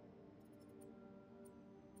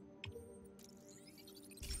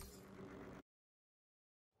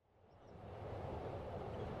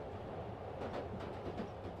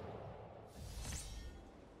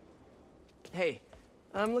 Hey,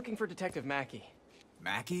 I'm looking for Detective Mackey.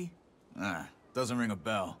 Mackie? Doesn't ring a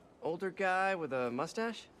bell. Older guy with a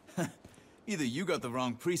mustache? Either you got the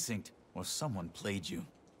wrong precinct, or someone played you.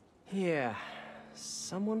 Yeah,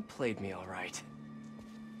 someone played me all right.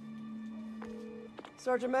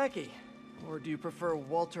 Sergeant Mackey, or do you prefer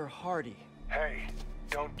Walter Hardy? Hey,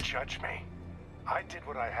 don't judge me. I did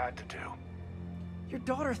what I had to do. Your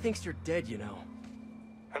daughter thinks you're dead, you know.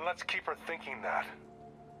 And let's keep her thinking that.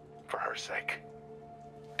 For her sake.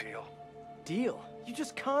 Deal? Deal? You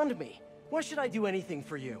just conned me. Why should I do anything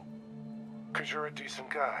for you? 'Cause you're a decent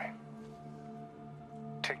guy.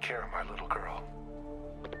 Take care of my little girl.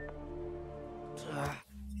 A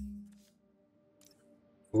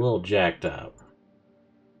little jacked up.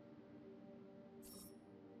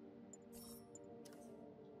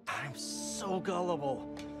 I'm so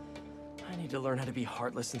gullible. I need to learn how to be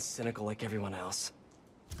heartless and cynical like everyone else.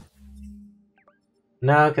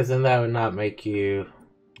 No, because then that would not make you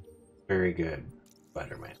very good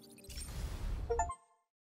Spider-Man.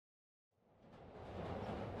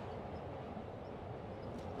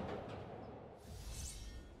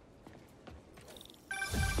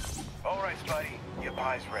 All right, Spidey, your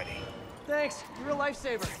pie's ready. Thanks, you're a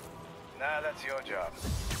lifesaver. Nah, that's your job.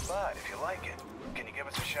 But if you like it, can you give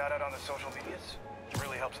us a shout out on the social medias? It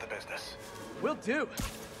really helps the business. Will do.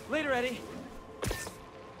 Later, Eddie.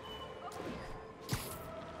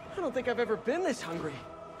 I don't think I've ever been this hungry.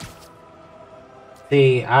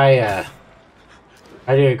 See, I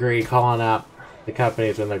do agree calling out the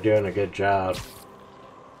companies when they're doing a good job.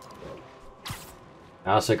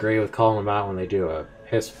 I also agree with calling them out when they do a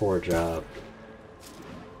piss-poor job.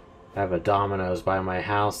 I have a Domino's by my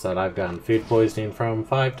house that I've gotten food poisoning from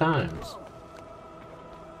 5 times.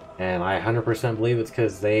 And I 100% believe it's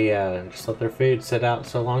because they just let their food sit out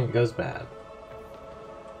so long it goes bad.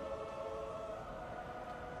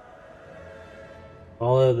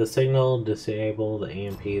 Follow the signal, disable the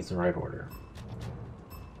EMPs in right order.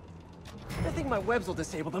 I think my webs will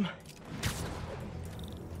disable them.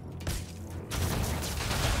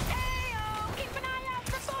 Hey-o, keep an eye out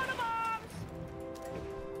for photobombs!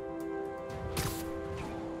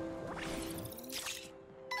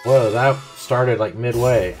 Whoa, that started like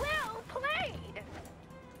midway. Well played!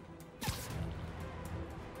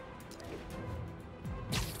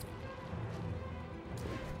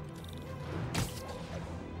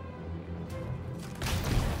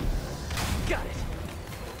 Got it.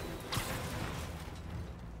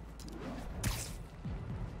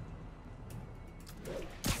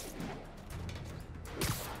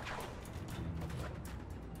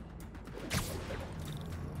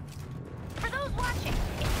 For those watching,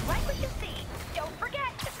 if you like what you see, don't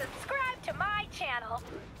forget to subscribe to my channel.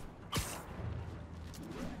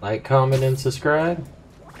 Like, comment, and subscribe.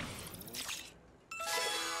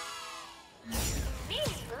 Me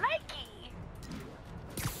likey.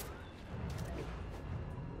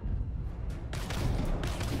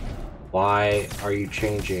 Why are you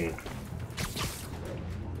changing?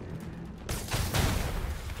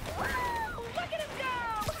 Woo! Look at him go!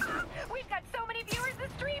 We've got so many viewers, the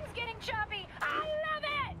stream's getting choppy. I love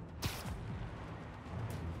it!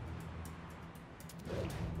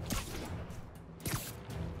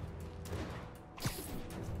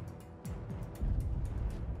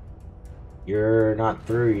 You're not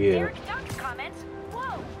through yet. Derek Duck comments,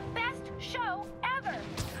 whoa, best show ever.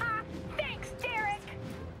 Ha! Thanks, Derek.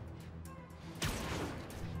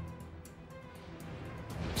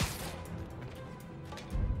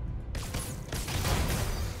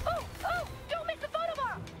 Oh, oh, don't miss the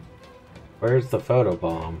photobomb. Where's the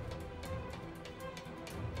photobomb?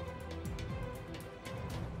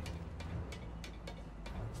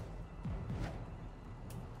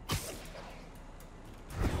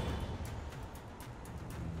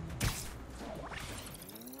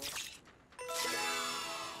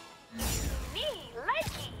 Me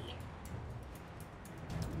likey.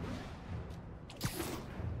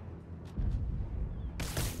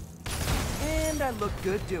 And I look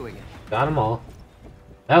good doing it. Got them all.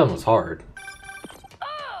 That one was hard.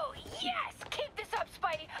 Oh, yes! Keep this up,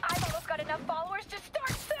 Spidey. I've almost got enough followers to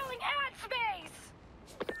start selling ad space.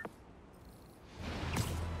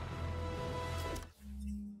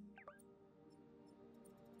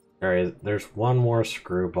 Alright, there's one more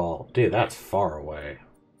screwball. Dude, that's far away.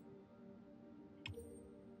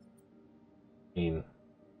 I mean,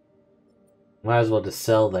 might as well just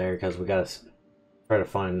sell there because we gotta try to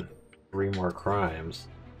find 3 more crimes.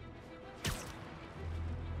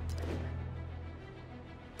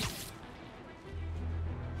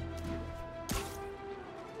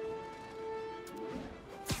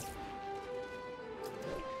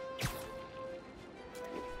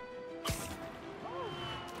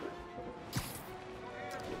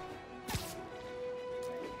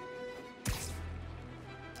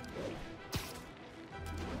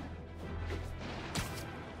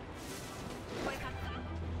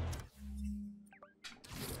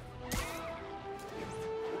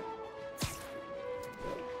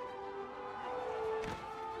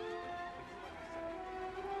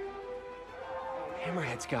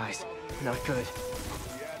 Hammerheads, guys. Not good.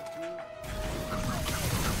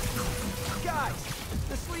 Guys,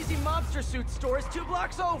 the sleazy monster suit store is 2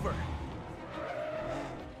 blocks over.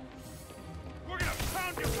 We're gonna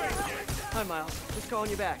pound your face in! Hi, Miles. Just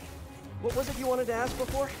calling you back. What was it you wanted to ask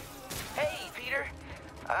before? Hey, Peter.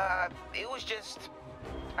 It was just...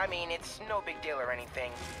 I mean, it's no big deal or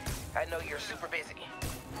anything. I know you're super busy.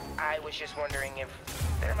 I was just wondering if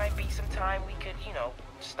there might be some time we could, you know,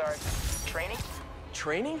 start training.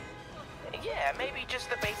 Training? Yeah, maybe just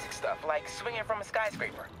the basic stuff, like swinging from a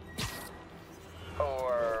skyscraper.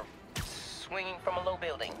 Or swinging from a low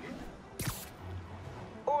building.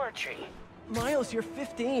 Or a tree. Miles, you're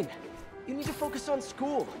 15. You need to focus on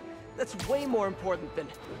school. That's way more important than...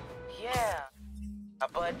 Yeah,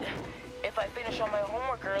 but if I finish all my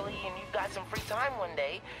homework early and you've got some free time one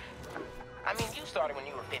day... I mean, you started when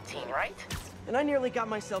you were 15, right? And I nearly got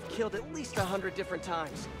myself killed at least 100 different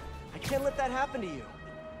times. I can't let that happen to you.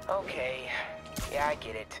 Okay. Yeah, I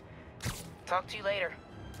get it. Talk to you later.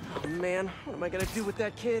 Oh man, what am I gonna do with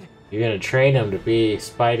that kid? You're gonna train him to be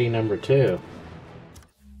Spidey number 2.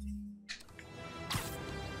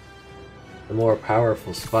 The more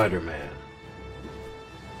powerful Spider-Man.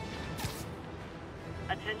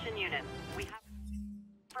 Attention units. We have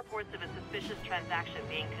reports of a suspicious transaction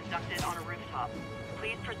being conducted on a rooftop.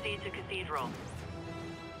 Please proceed to Cathedral.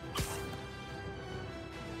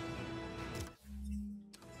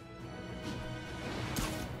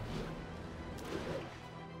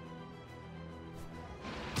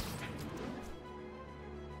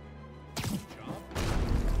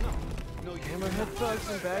 Hammerhead thugs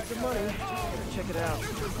and bags of money. Better check it out.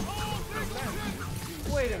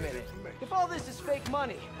 Wait a minute. If all this is fake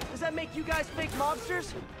money, does that make you guys fake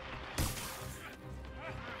mobsters?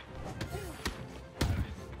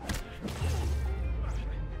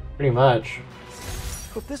 Pretty much.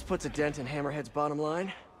 Hope this puts a dent in Hammerhead's bottom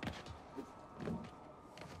line.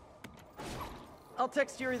 I'll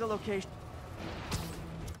text Yuri the location.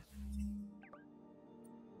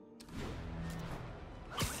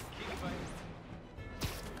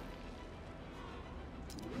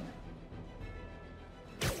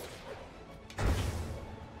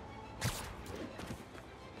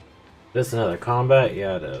 This another combat?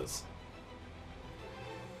 Yeah, it is.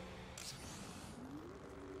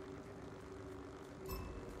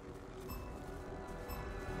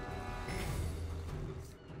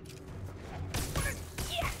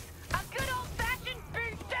 Yes! A good old-fashioned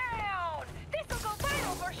beat down! This'll go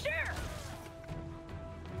viral for sure!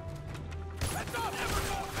 Let's not ever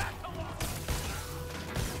go back to law!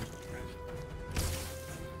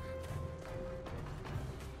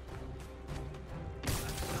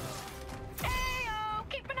 Heyo!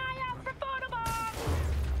 Keep an eye out for photobombs!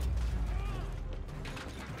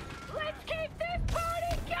 Let's keep this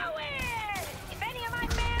party going! If any of my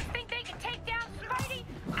fans think they can take down Spidey,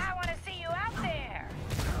 I want to see you out there!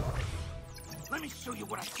 Let me show you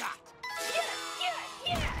what I got. Yes, yes,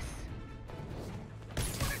 yes!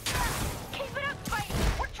 Keep it up,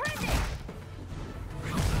 Spidey! We're trending!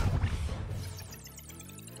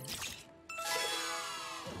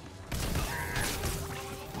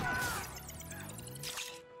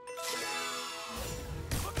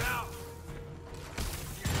 Look out!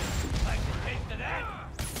 Like the taste of that?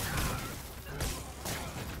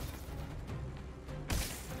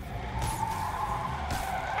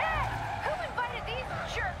 Hey! Who invited these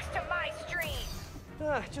jerks to my stream?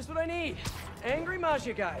 Ah, just what I need. Angry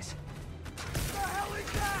Maggia guys. What the hell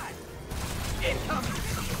is that? Incoming!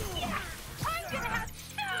 Yeah! I'm gonna have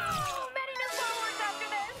so many new followers after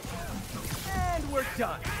this! And we're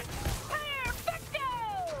done. Perfecto!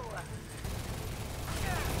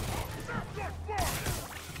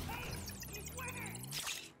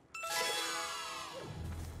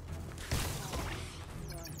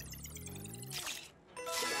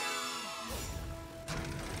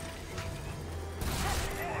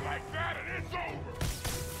 More like that and it's over!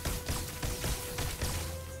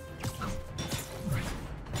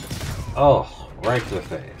 Oh, right to the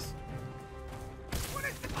face.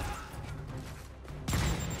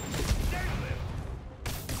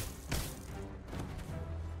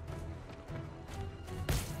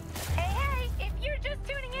 Hey, hey! If you're just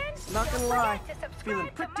tuning in, Not gonna don't lie, forget to subscribe feeling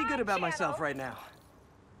to pretty my good about channel. myself right now.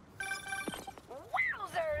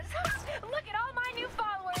 Wowzers! Look at all my new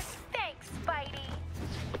followers! Thanks, Spidey!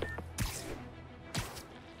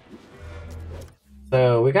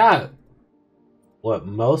 So we got what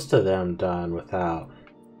most of them done without.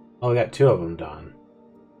 Oh, we got 2 of them done.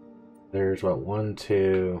 There's what 1,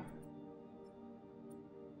 2,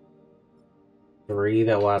 3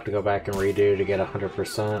 that we'll have to go back and redo to get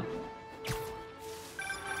 100%.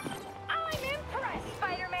 I'm impressed,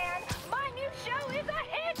 Spider-Man! My new show is a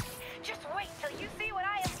hit! Just wait till you see what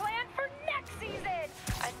I have planned for next season!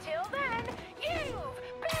 Until then, you've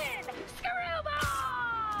been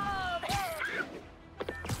screwballed!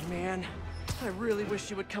 Man, I really wish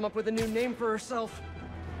she would come up with a new name for herself.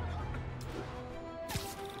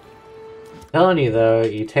 Telling you though,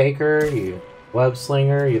 you take her, you web sling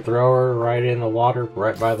her, you throw her right in the water,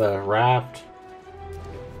 right by the raft.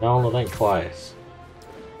 Don't think twice.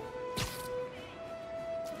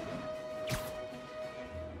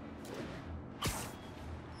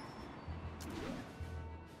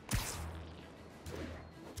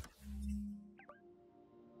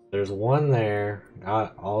 There's one there.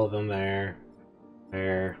 Got all of them there.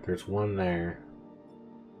 There. There's one there.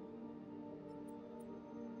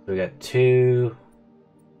 We got two.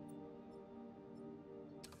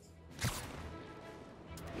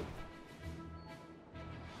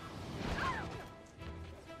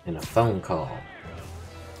 And a phone call.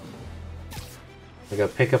 We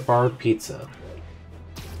gotta pick up our pizza.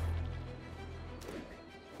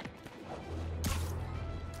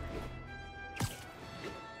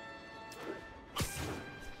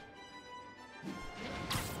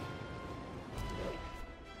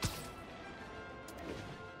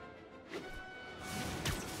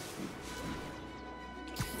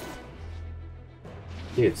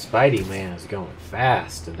 Dude, Spidey Man is going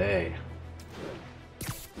fast today.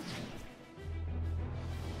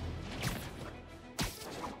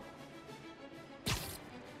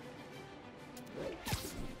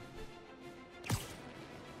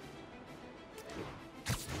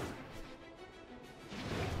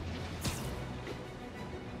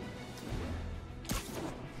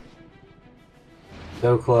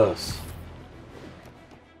 So close.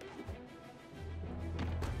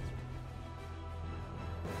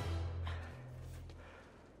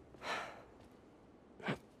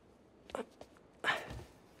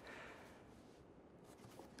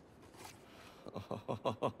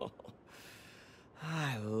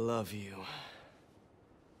 I love you.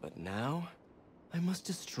 But now, I must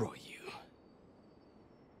destroy you.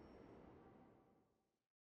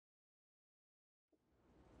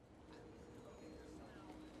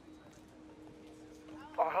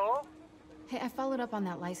 Hello? Hey, I followed up on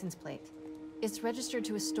that license plate. It's registered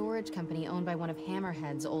to a storage company owned by one of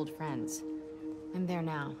Hammerhead's old friends. I'm there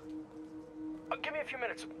now. Give me a few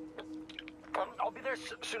minutes. I'll be there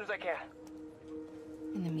as soon as I can.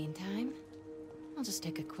 In the meantime, I'll just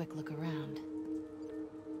take a quick look around.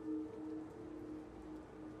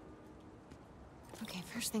 Okay,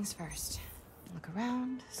 first things first. Look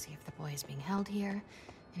around, see if the boy is being held here,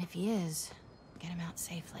 and if he is, get him out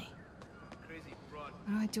safely. What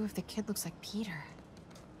do I do if the kid looks like Peter?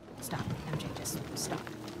 Stop, MJ, just stop.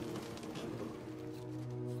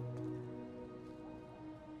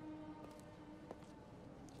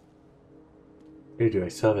 Dude, do I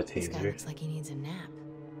still have a This guy taser? looks like he needs a nap.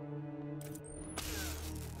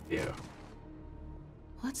 Yeah.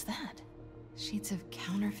 What's that? Sheets of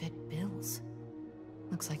counterfeit bills.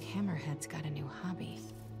 Looks like Hammerhead's got a new hobby.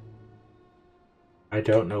 I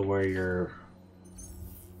don't know where you're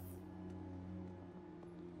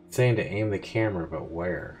saying to aim the camera, but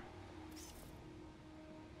where?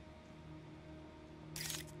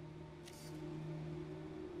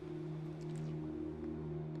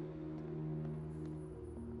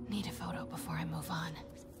 Need a photo before I move on.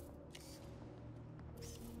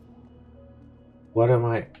 What am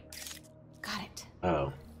I? Got it.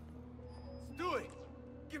 Oh. Stewie,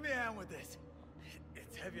 give me a hand with this.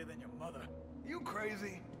 It's heavier than your mother. You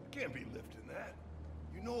crazy? Can't be lifting that.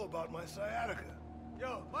 You know about my sciatica.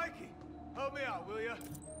 Yo, Mikey, help me out, will ya?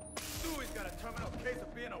 Stewie's got a terminal case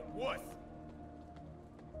of being a wuss.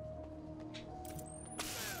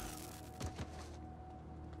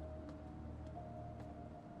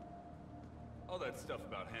 All that stuff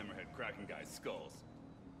about Hammerhead cracking guys' skulls.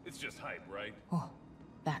 It's just hype, right? Oh,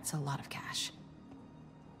 that's a lot of cash.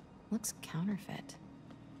 Looks counterfeit.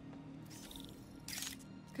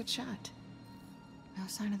 Good shot. No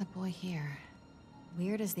sign of the boy here.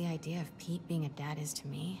 Weird as the idea of Pete being a dad is to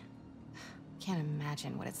me. Can't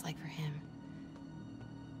imagine what it's like for him.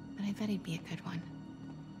 But I bet he'd be a good one.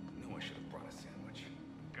 No, I should have brought a sandwich.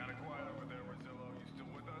 Kinda quiet over there, Rosillo. You still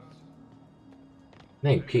with us? I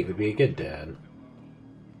think Pete would be a good dad.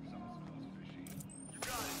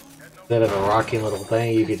 Instead of a rocking little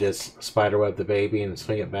thing, you could just spiderweb the baby and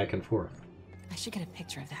swing it back and forth. I should get a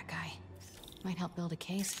picture of that guy. Might help build a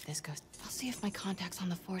case if this goes. I'll see if my contacts on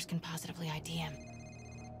the force can positively ID him.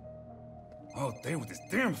 Oh, damn, with this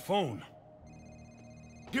damn phone.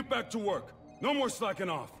 Get back to work. No more slacking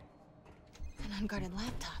off. An unguarded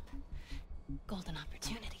laptop. Golden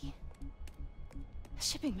opportunity. A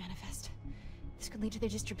shipping manifest. This could lead to their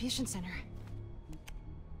distribution center.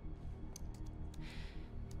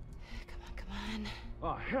 Come on.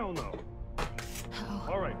 Oh, hell no. Uh-oh.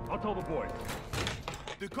 All right, I'll tell the boys.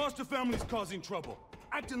 The Costa family's causing trouble,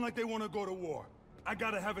 acting like they want to go to war. I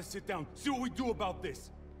gotta have a sit down, see what we do about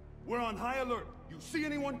this. We're on high alert. You see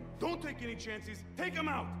anyone? Don't take any chances. Take them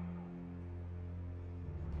out.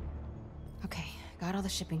 Okay, Got all the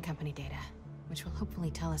shipping company data, which will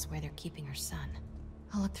hopefully tell us where they're keeping her son.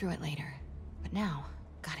 I'll look through it later. But now,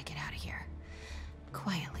 gotta get out of here.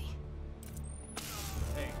 Quietly.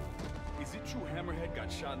 Hey, is it true Hammerhead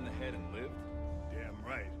got shot in the head and lived? Damn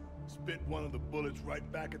right. Spit one of the bullets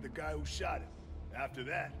right back at the guy who shot him. After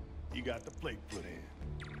that, he got the plate put in.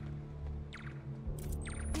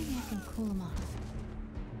 Maybe I can cool him off.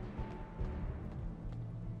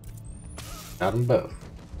 Got them both.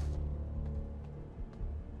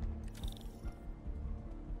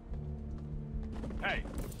 Hey!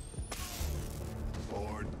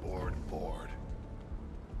 Board.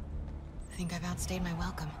 Think I've outstayed my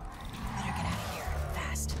welcome. Better get out of here,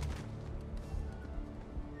 fast.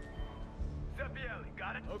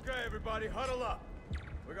 Got it? Okay, everybody, huddle up.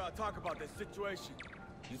 We're gonna talk about this situation.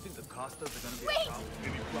 You think the Costas are gonna be a problem?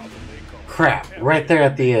 Any problem they call Crap, right there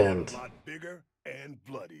at the end. A lot bigger and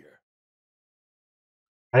bloodier.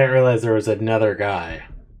 I didn't realize there was another guy.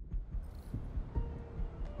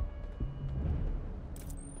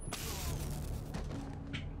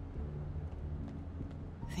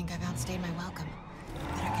 Think I've outstayed my welcome.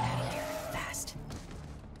 Better get out of here, fast.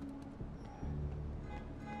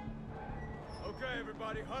 Okay,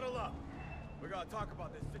 everybody, huddle up. We're gonna talk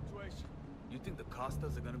about this situation. You think the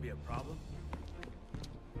Costas are gonna be a problem?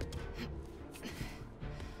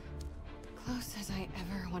 Close as I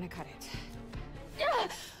ever want to cut it.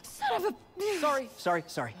 Son of a... Sorry.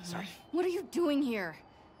 What are you doing here?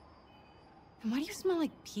 And why do you smell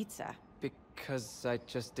like pizza? Because I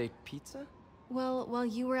just ate pizza? Well, while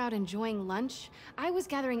you were out enjoying lunch, I was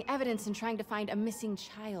gathering evidence and trying to find a missing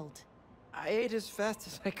child. I ate as fast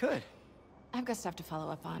as I could. I've got stuff to follow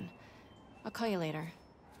up on. I'll call you later.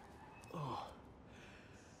 Oh.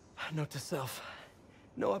 Note to self.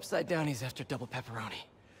 No upside downies after double pepperoni.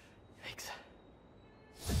 Thanks.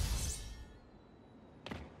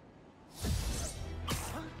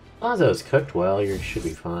 As long as it was cooked well, you should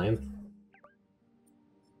be fine.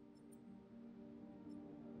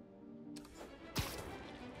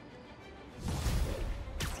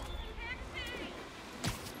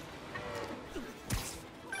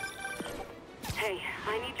 Hey,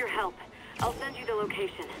 I need your help. I'll send you the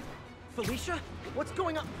location. Felicia? What's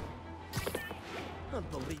going on?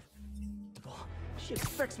 Unbelievable. She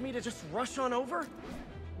expects me to just rush on over?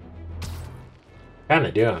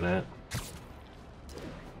 Kinda doing it.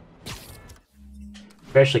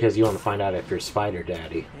 Especially because you want to find out if you're Spider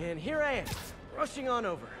Daddy. And here I am, rushing on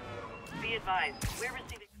over. Be advised, we're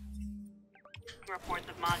receiving reports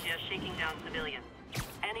of Magia shaking down civilians.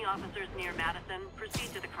 Any officers near Madison,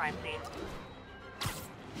 proceed to the crime scene.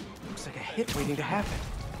 Looks like a hit waiting to happen.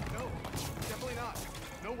 No, definitely not.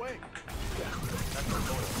 No way.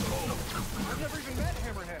 I've never even met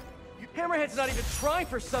Hammerhead. Hammerhead's not even trying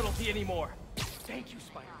for subtlety anymore. Thank you,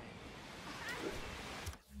 Spider-Man.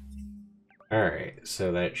 Alright,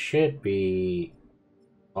 so that should be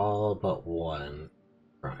all but one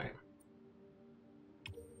crime.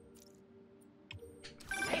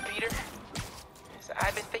 Hey, Peter. So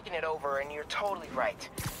I've been thinking it over, and you're totally right.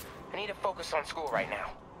 I need to focus on school right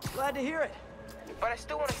now. Glad to hear it. But I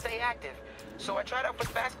still want to stay active, so I tried out for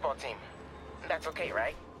the basketball team. That's okay,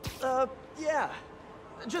 right? Yeah.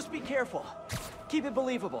 Just be careful. Keep it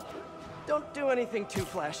believable. Don't do anything too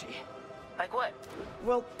flashy. Like what?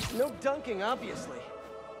 Well, no dunking, obviously.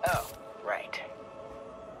 Oh, right.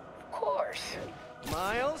 Of course.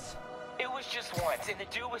 Miles? It was just once, and the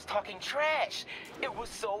dude was talking trash. It was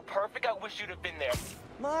so perfect, I wish you'd have been there.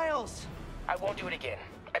 Miles! I won't do it again.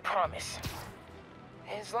 I promise.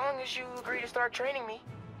 As long as you agree to start training me.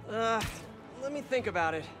 Let me think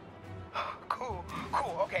about it. Cool.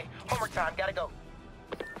 Okay, homework time. Gotta go.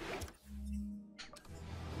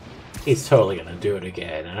 He's totally gonna do it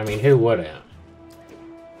again. I mean, who wouldn't?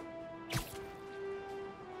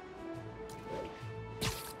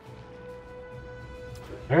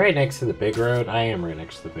 Alright, next to the big road. I am right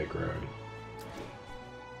next to the big road.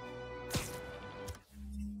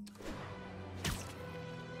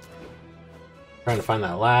 Trying to find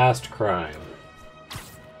that last crime.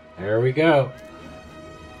 There we go.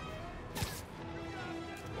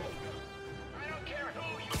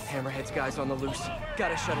 Hammerhead's guys on the loose.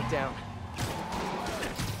 Gotta shut it down.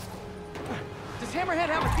 Does Hammerhead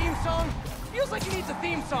have a theme song? Feels like he needs a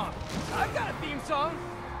theme song. I've got a theme song.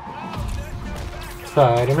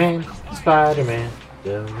 Spider-Man, Spider-Man,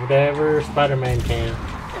 do whatever Spider-Man can.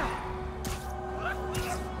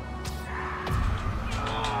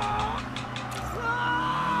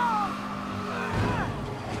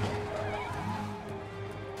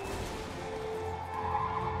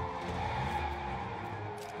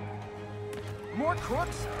 More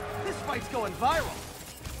crooks? This fight's going viral.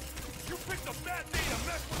 You picked a bad day to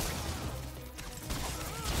mess with me!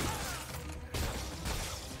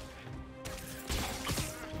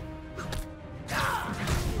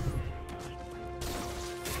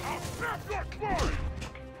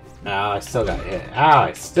 Ah, I still got hit. Ah,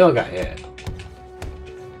 I still got hit.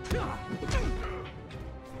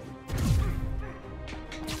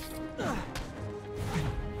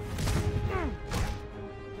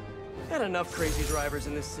 Not enough crazy drivers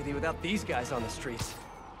in this city without these guys on the streets.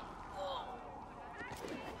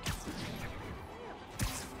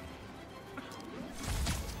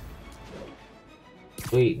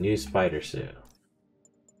 Sweet, new spider suit.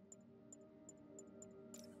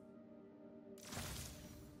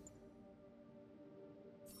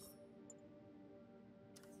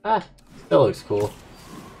 Ah, still looks cool.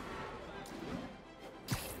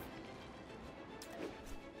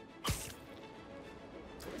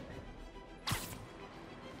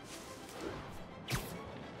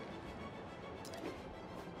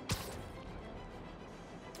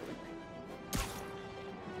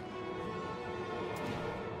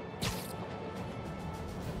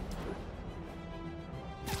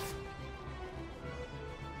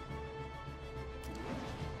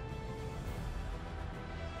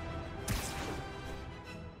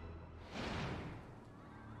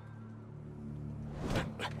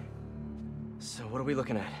 So what are we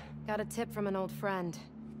looking at? Got a tip from an old friend.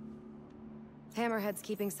 Hammerhead's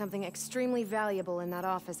keeping something extremely valuable in that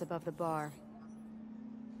office above the bar.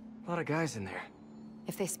 A lot of guys in there.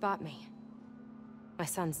 If they spot me, my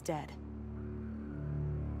son's dead.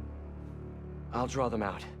 I'll draw them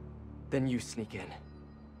out. Then you sneak in.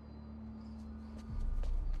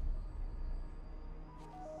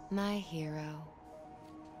 My hero.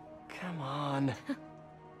 Come on.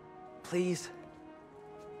 Please.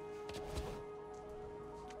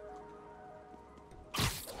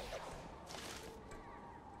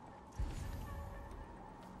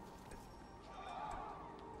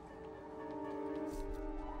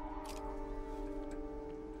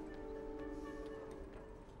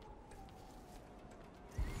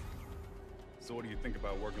 So what do you think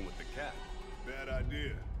about working with the cat? Bad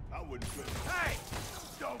idea. I wouldn't trust. Hey!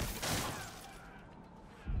 Don't!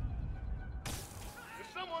 Is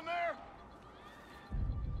someone there?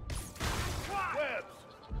 Webs!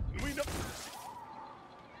 We know.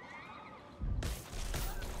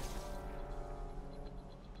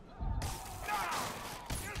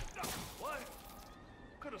 What?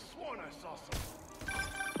 Could have sworn I saw something.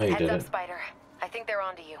 Oh, you Heads did up, it. Spider. I think they're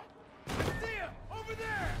onto you. There! Over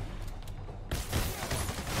there!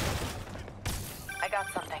 I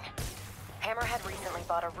got something. Hammerhead recently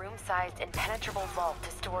bought a room-sized, impenetrable vault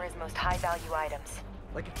to store his most high-value items.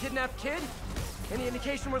 Like a kidnapped kid? Any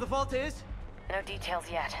indication where the vault is? No details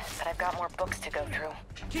yet, but I've got more books to go through.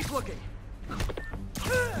 Keep looking.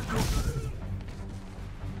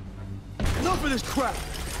 Enough of this crap!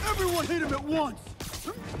 Everyone hit him at once!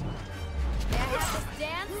 May I have this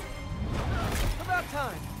dance? About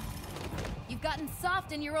time. You've gotten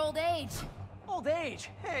soft in your old age. Old age?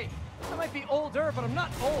 Hey, I might be older, but I'm not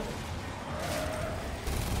old.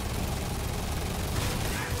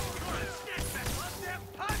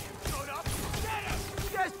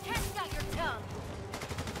 You guys... Cat's got your tongue.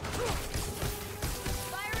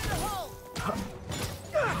 Fire in the hole.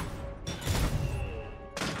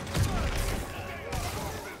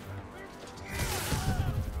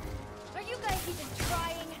 Are you guys even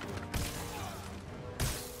trying?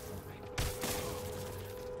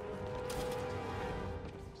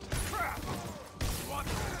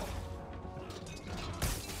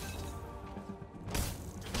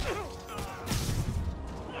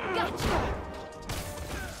 Gotcha.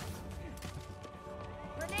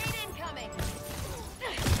 Grenade incoming.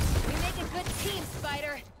 We make a good team,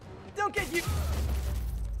 Spider. Don't get you...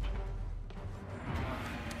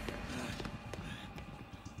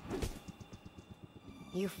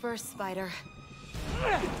 You first, Spider.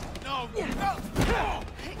 No!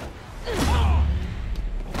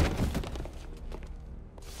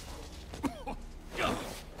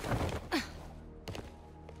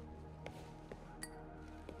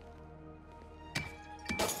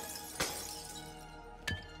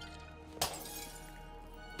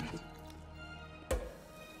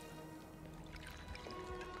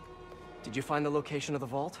 Did you find the location of the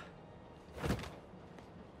vault?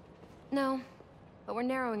 No, but we're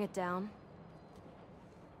narrowing it down.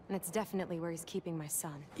 And it's definitely where he's keeping my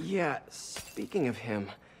son. Yeah, speaking of him,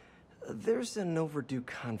 there's an overdue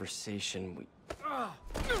conversation we...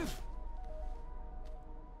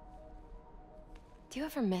 Do you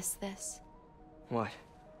ever miss this? What?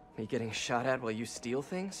 Me getting shot at while you steal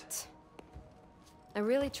things? I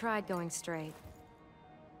really tried going straight.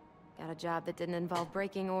 Got a job that didn't involve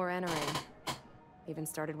breaking or entering. Even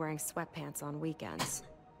started wearing sweatpants on weekends.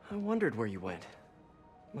 I wondered where you went.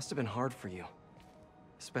 Must have been hard for you.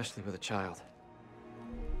 Especially with a child.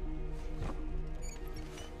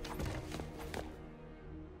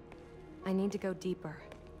 I need to go deeper,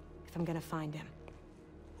 if I'm gonna find him.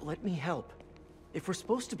 Let me help. If we're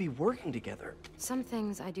supposed to be working together... Some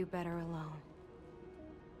things I do better alone.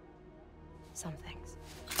 Some things.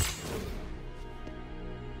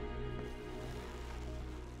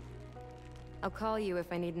 I'll call you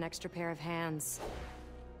if I need an extra pair of hands.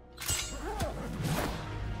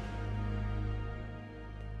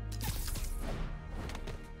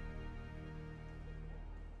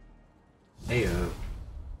 Heyo.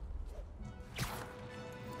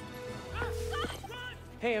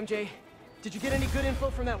 Hey, MJ. Did you get any good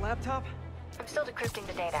info from that laptop? I'm still decrypting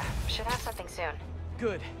the data. Should have something soon.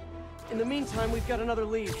 Good. In the meantime, we've got another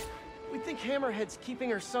lead. We think Hammerhead's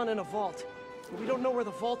keeping her son in a vault. But we don't know where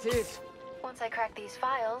the vault is. Once I crack these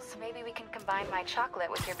files, maybe we can combine my chocolate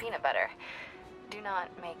with your peanut butter. Do not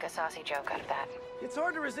make a saucy joke out of that. It's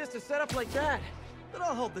hard to resist a setup like that. But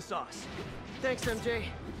I'll hold the sauce. Thanks, MJ.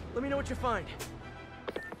 Let me know what you find.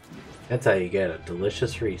 That's how you get a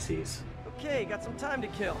delicious Reese's. Okay, got some time to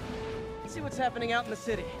kill. Let's see what's happening out in the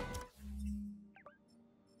city.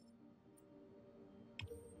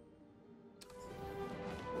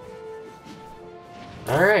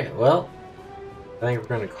 Alright, well, I think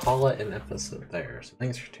we're going to call it an episode there. So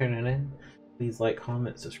thanks for tuning in. Please like,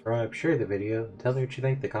 comment, subscribe, share the video, and tell me what you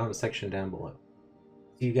think in the comment section down below.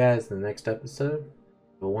 See you guys in the next episode.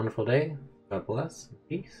 Have a wonderful day. God bless. And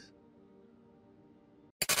peace.